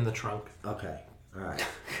 It's kept in the trunk. Okay. All right.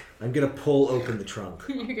 I'm going to pull open the trunk.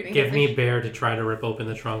 You're gonna Give hit me bear to try to rip open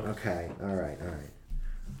the trunk. Okay. All right.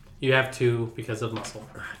 You have 2 because of muscle.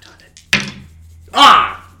 Darn it.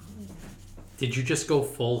 Ah! Did you just go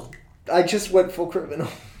full? I just went full criminal.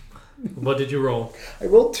 What did you roll? I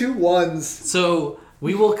rolled 2 1s. So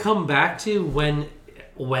we will come back to when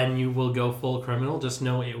you will go full criminal. Just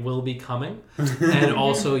know it will be coming, and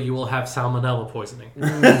also you will have salmonella poisoning.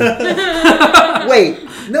 Wait,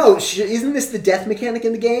 no, isn't this the death mechanic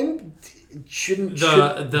in the game?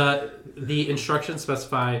 The instructions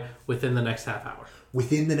specify within the next half hour.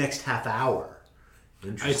 Within the next half hour.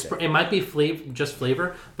 Interesting. It might be just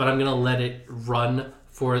flavor, but I'm gonna let it run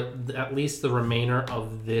for at least the remainder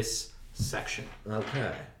of this section.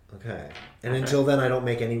 Okay. And until then, I don't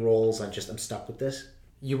make any rolls. I'm stuck with this.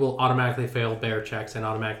 You will automatically fail bear checks and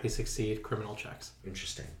automatically succeed criminal checks.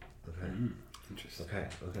 Interesting. Okay. Interesting. Okay.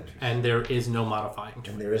 And there is no modifying.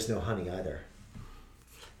 And there is no honey either.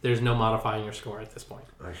 There's no modifying your score at this point.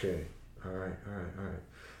 I see. All right.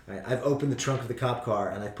 I've opened the trunk of the cop car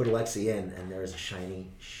and I put Alexi in, and there is a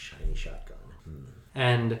shiny shotgun.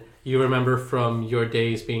 And you remember from your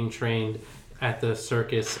days being trained at the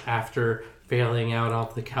circus after failing out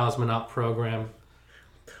of the Cosmonaut program.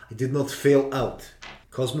 I did not fail out.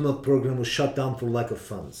 Cosmonaut program was shut down for lack of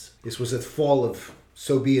funds. This was at fall of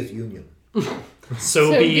Soviet Union.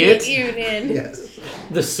 So be it. Union. Yes.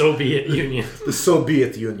 The Soviet Union. The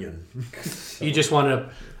Soviet Union. You just want to...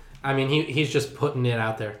 I mean, he's just putting it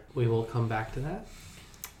out there. We will come back to that.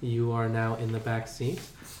 You are now in the back seat.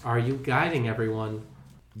 Are you guiding everyone?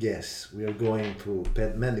 Yes, we are going to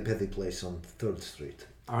Manly Petty Place on 3rd Street.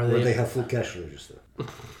 Are where they... they have full cash register.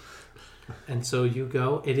 And so you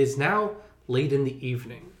go. It is now late in the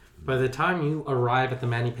evening. By the time you arrive at the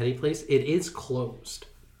Manny Petty Place, it is closed.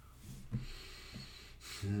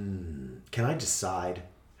 Can I decide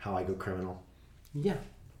how I go criminal? Yeah,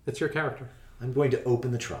 that's your character. I'm going to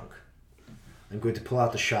open the trunk. I'm going to pull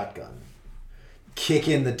out the shotgun, kick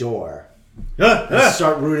in the door, and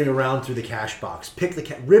start rooting around through the cash box.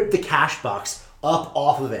 Rip the cash box up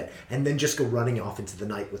off of it, and then just go running off into the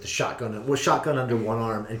night with the shotgun under one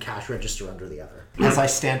arm and cash register under the other. As I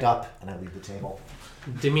stand up and I leave the table.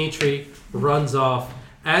 Dimitri runs off.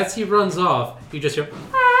 As he runs off, you just hear,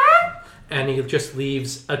 "Ah!" and he just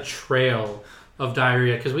leaves a trail of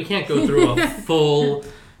diarrhea because we can't go through a full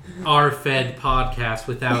R-fed podcast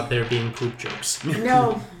without there being poop jokes.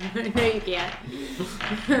 No, you can't.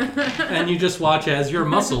 And you just watch as your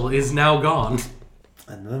muscle is now gone.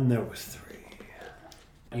 And then there was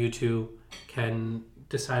 3. You two can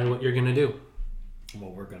decide what you're gonna do.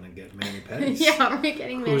 Well, we're gonna get Manny Petties. Yeah, we're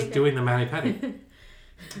getting Who's married. doing the Manny Petty?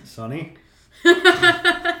 Sonny?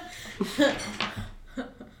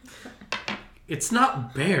 It's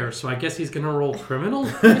not Bear, so I guess he's gonna roll criminal.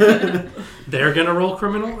 They're gonna roll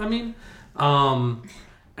criminal, I mean.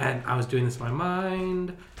 And I was doing this in my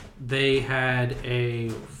mind. They had a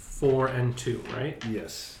 4 and 2, right?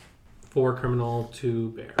 Yes. 4 criminal, 2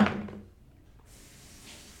 Bear.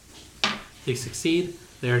 They succeed.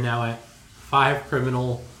 They're now at 5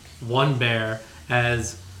 criminal, 1 Bear,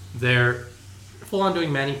 as they're full on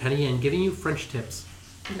doing Manny Petty and giving you French tips.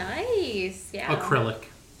 Nice. Yeah. Acrylic.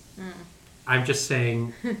 I'm just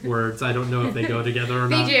saying words. I don't know if they go together or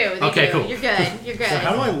They not. do. They Okay, do. cool. You're good. You're good. So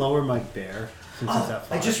how do I lower my bear since it's at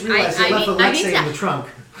 5? I just realized I, I left need- I Alexei need in to- the trunk.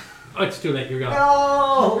 Oh, it's too late. You're gone.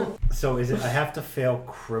 No! So is it I have to fail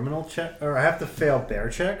criminal check or I have to fail bear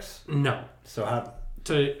checks? No. So how?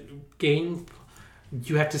 To gain,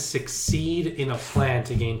 you have to succeed in a plan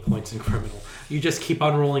to gain points in criminal. You just keep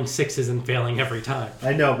on rolling 6s and failing every time.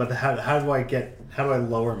 I know, but how do I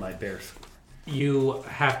lower my bear score? You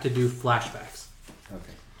have to do flashbacks.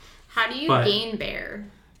 Okay. How do you But- gain bear?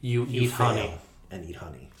 You You eat fail honey. and eat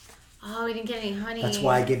honey. Oh, we didn't get any honey. That's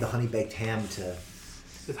why I gave the honey baked ham to.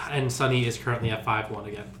 And Sunny is currently at 5-1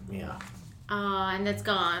 again. Yeah. And that's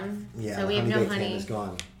gone. Yeah. So the we have honey no baked ham honey. is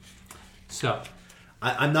gone. So,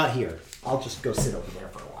 I'm not here. I'll just go sit over there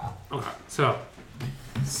for a while. okay. So,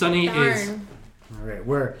 Sunny is... Darn. All right,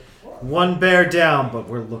 we're 1 bear down, but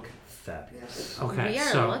we're looking fabulous. Okay, We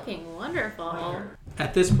are so... looking wonderful.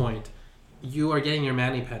 At this point, you are getting your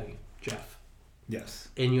Manny Petty, Jeff. Yes.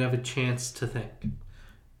 And you have a chance to think.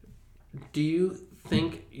 Do you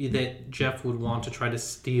think that Jeff would want to try to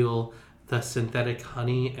steal the synthetic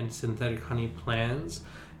honey and synthetic honey plans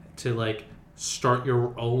to like start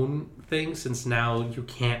your own thing, since now you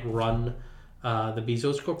can't run the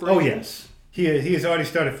Bezos Corporation? Oh yes, he has already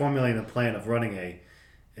started formulating a plan of running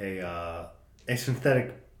a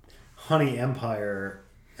synthetic honey empire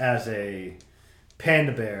as a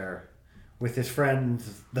panda bear with his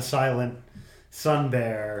friends, the Silent Sun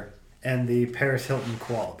Bear and the Paris Hilton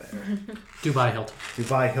Koala Bear. Dubai Hilton.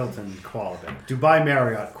 Dubai Hilton Koala Bear. Dubai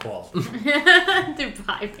Marriott Koala Bear.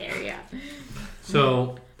 Dubai bear, yeah.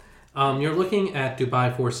 So you're looking at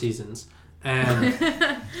Dubai Four Seasons and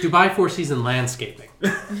Dubai Four Season landscaping.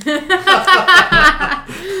 This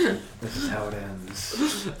is how it ends.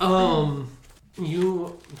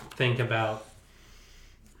 You think about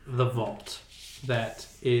the vault that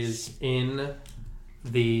is in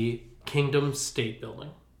the Kingdom State Building.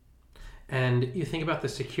 And you think about the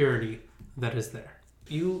security that is there.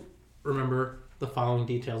 You remember the following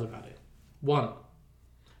details about it. 1,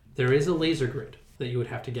 there is a laser grid that you would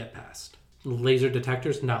have to get past. Laser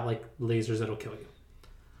detectors, not like lasers that'll kill you.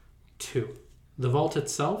 2, the vault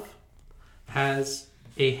itself has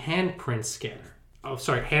a handprint scanner.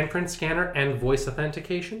 Handprint scanner and voice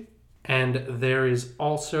authentication. And there is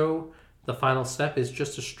also, the final step is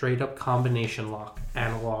just a straight up combination lock,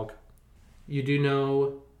 analog. You do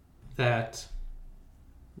know that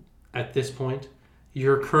at this point,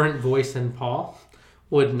 your current voice and paw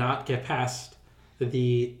would not get past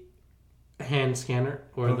the hand scanner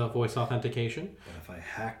or the voice authentication. But if I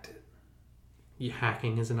hacked it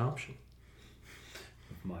Hacking is an option.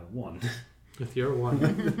 with my one, With your one.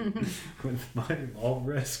 with my all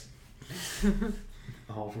risk,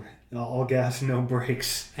 all gas, no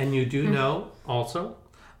brakes. And you do know also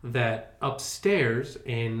that upstairs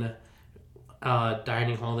in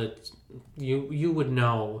dining hall that you would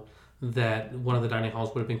know that one of the dining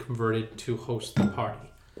halls would have been converted to host the party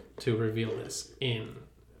to reveal this in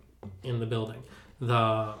the building.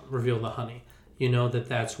 Reveal the honey. You know that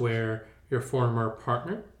that's where your former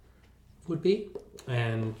partner would be,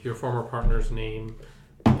 and your former partner's name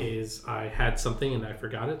is, I had something and I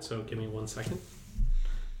forgot it, so give me 1 second.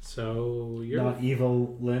 So you're Not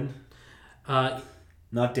Evil Lynn.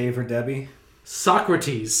 Not Dave or Debbie.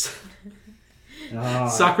 Socrates. Ah,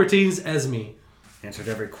 Socrates Esme. answered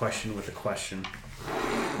every question with a question.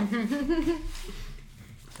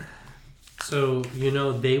 So you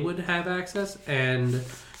know they would have access, and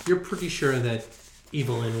you're pretty sure that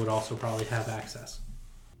Evelyn would also probably have access.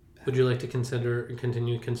 Would you like to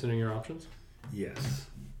continue considering your options? Yes.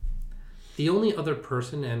 The only other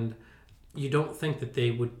person, and you don't think that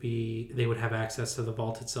they would have access to the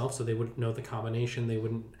vault itself, so they wouldn't know the combination, they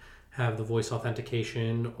wouldn't have the voice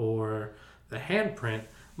authentication or the handprint,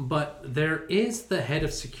 but there is the head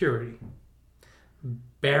of security,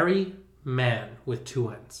 Barry Mann with 2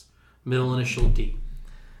 N's, middle initial D.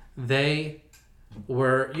 You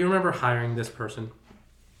remember hiring this person,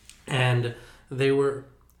 and they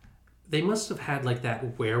must have had like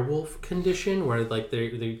that werewolf condition where like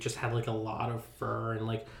they just had like a lot of fur and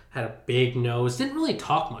like had a big nose, didn't really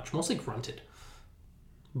talk much, mostly grunted.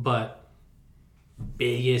 But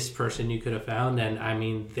biggest person you could have found, and I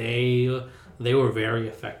mean they were very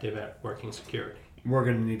effective at working security. We're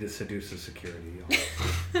going to need to seduce the security.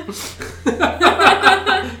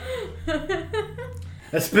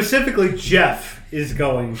 Specifically, Jeff is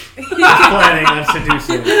planning on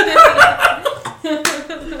seducing.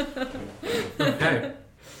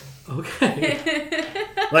 Okay.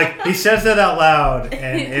 Like, he says that out loud,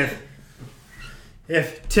 and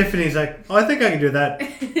if Tiffany's like, oh, I think I can do that.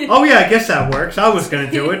 Oh, yeah, I guess that works. I was going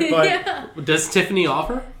to do it, but... Yeah. Does Tiffany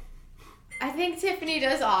offer? I think Tiffany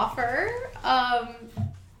does offer. I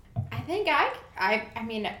think I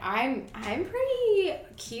mean, I'm pretty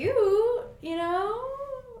cute, you know?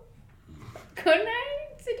 Couldn't I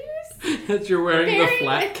seduce? That you're wearing the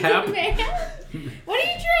flat cap? Man? What are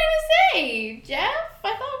you trying to say, Jeff?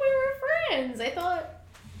 I thought we were friends. I thought...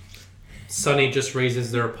 Sunny just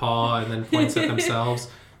raises their paw and then points at themselves,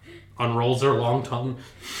 unrolls their long tongue.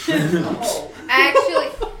 Actually...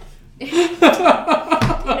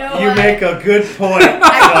 You make a good point,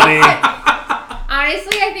 Sunny.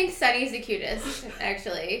 Honestly, I think Sunny's the cutest,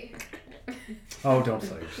 actually. Oh, don't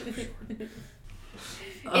say yourself.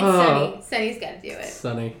 It's Sunny. Sunny's got to do it.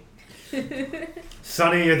 Sunny.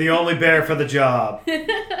 Sunny, you're the only bear for the job.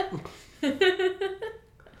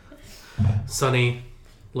 Sunny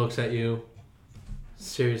looks at you,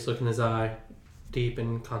 serious look in his eye, deep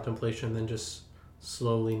in contemplation, then just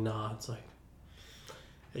slowly nods, like,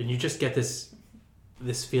 and you just get this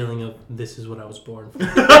feeling of, this is what I was born for.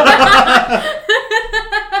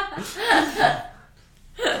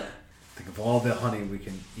 Think of all the honey we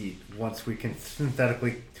can eat once we have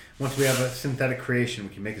a synthetic creation.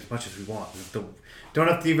 We can make as much as we want. Don't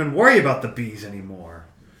have to even worry about the bees anymore.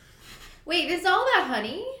 Wait, this is all about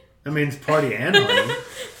honey? I mean, it's party and honey.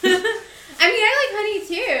 I mean, I like honey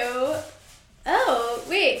too. Oh,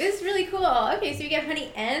 wait, this is really cool. Okay, so you get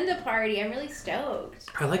honey and a party. I'm really stoked.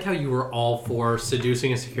 I like how you were all for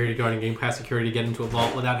seducing a security guard and getting past security to get into a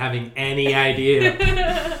vault without having any idea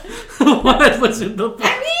what was in the vault.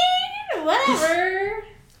 I mean, whatever.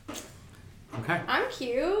 Okay. I'm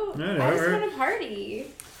cute. Yeah, I just whatever. want to party.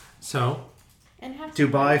 So, And have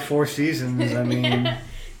Dubai, Four Seasons, I mean...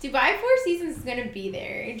 Dubai Four Seasons is going to be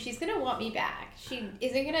there, and she's going to want me back. She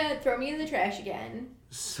isn't going to throw me in the trash again.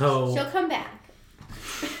 So She'll come back.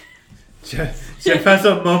 Jeff has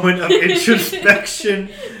a moment of introspection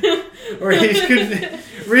where he's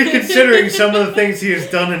reconsidering some of the things he has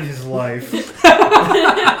done in his life.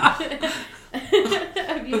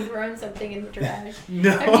 Have you thrown something in the trash?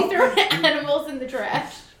 No. Have you thrown animals in the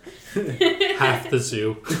trash? half the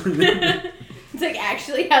zoo. It's like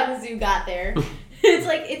actually how the zoo got there.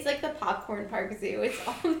 It's like the popcorn park zoo. It's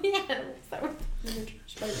all the animals that were in the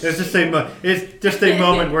trash. It's just a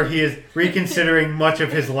moment where he is reconsidering much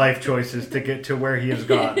of his life choices to get to where he has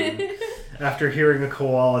gotten after hearing a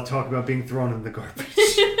koala talk about being thrown in the garbage.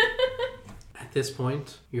 At this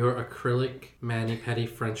point, your acrylic mani-pedi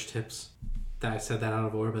French tips, that I said that out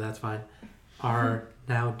of order, but that's fine, are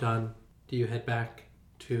now done. Do you head back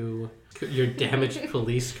to your damaged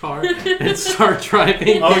police car and start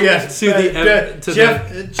driving. Oh yes,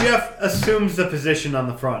 Jeff assumes the position on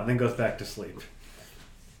the front and then goes back to sleep.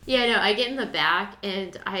 Yeah, no, I get in the back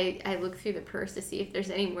and I look through the purse to see if there's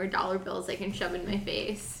any more dollar bills I can shove in my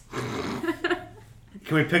face.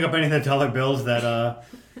 Can we pick up any of the dollar bills that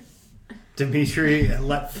Dimitri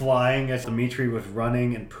let flying as Dimitri was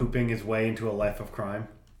running and pooping his way into a life of crime?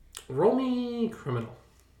 Roll me criminal.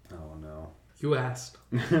 Oh no. You asked.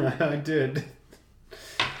 I did.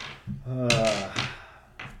 I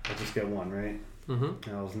just get one, right? Mm-hmm.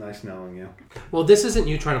 That was nice knowing you. Well, this isn't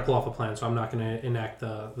you trying to pull off a plan, so I'm not going to enact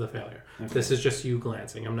the failure. Okay. This is just you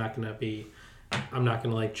glancing. I'm not going to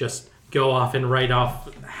like just go off and write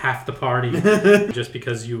off half the party just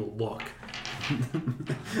because you look.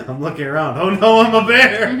 I'm looking around. Oh no, I'm a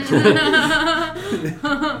bear!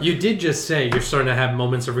 You did just say you're starting to have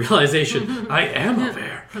moments of realization. I am a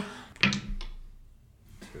bear. 2.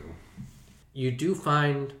 You do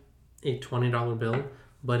find a $20 bill,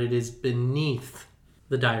 but it is beneath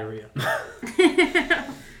the diarrhea.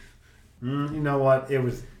 You know what? It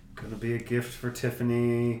was going to be a gift for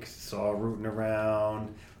Tiffany. 'Cause I saw her rooting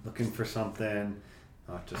around, looking for something.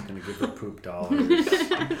 Not just going to give her poop dollars.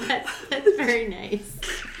 That's very nice.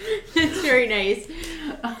 It's very nice.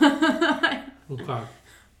 Okay.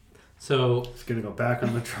 So It's going to go back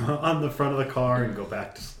on the front of the car and go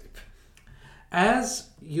back to sleep. as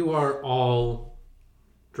you are all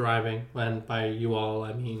driving, and by you all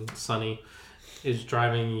I mean Sunny is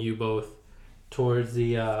driving you both towards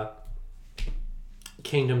the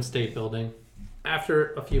Kingdom State Building.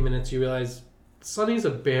 After a few minutes, you realize Sunny's a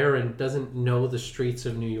bear and doesn't know the streets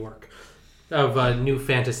of New York, of New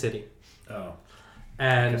Fantasy. Oh,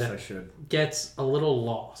 and I guess I should. Gets a little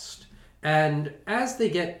lost. And as they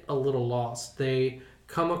get a little lost, they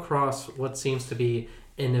come across what seems to be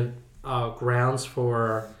in grounds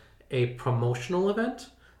for a promotional event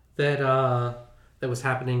that was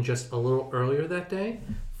happening just a little earlier that day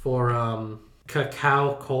for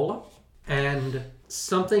Cacao Cola. And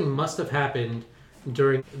something must have happened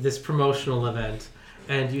during this promotional event,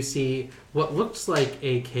 and you see what looks like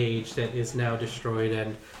a cage that is now destroyed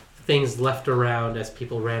and things left around as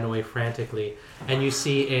people ran away frantically, and you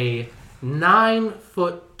see a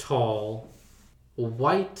 9-foot-tall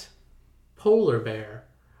white polar bear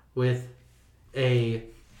with a...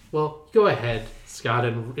 Well, go ahead, Scott,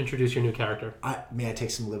 and introduce your new character. May I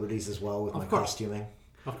take some liberties as well with my costuming?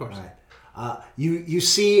 Of course. All right. You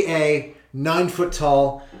see a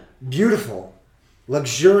 9-foot-tall, beautiful,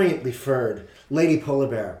 luxuriantly furred lady polar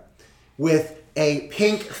bear with a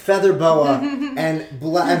pink feather boa and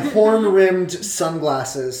horn-rimmed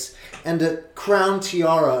sunglasses and a crown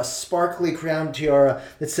tiara, a sparkly crown tiara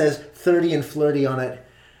that says 30 and flirty on it.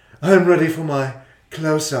 I'm ready for my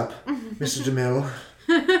close-up, Mr. DeMille.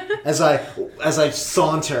 As I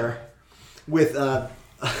saunter with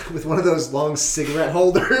one of those long cigarette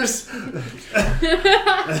holders.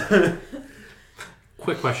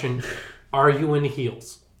 Quick question. Are you in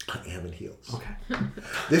heels? I am in heels. Okay.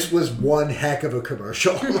 This was one heck of a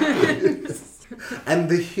commercial. And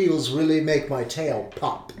the heels really make my tail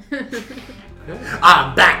pop.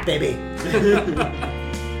 I'm back, baby!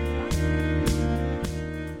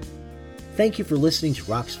 Thank you for listening to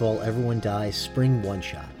Rocks Fall Everyone Dies Spring One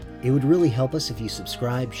Shot. It would really help us if you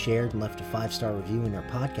subscribed, shared, and left a 5-star review in our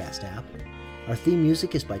podcast app. Our theme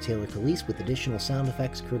music is by Taylor Calise with additional sound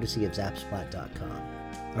effects courtesy of Zapsplat.com.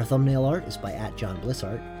 Our thumbnail art is by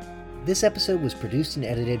 @JohnBlissart. This episode was produced and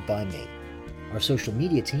edited by me. Our social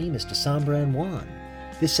media team is Desambra and Juan.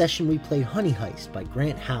 This session we played Honey Heist by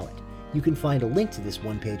Grant Howitt. You can find a link to this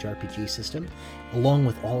one-page RPG system, along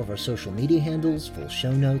with all of our social media handles, full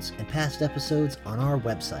show notes, and past episodes on our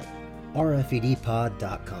website,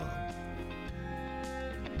 rfedpod.com.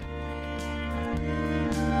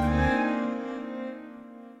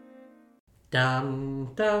 Dum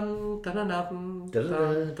dum dum dum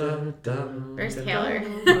dum dum dum. Where's Taylor?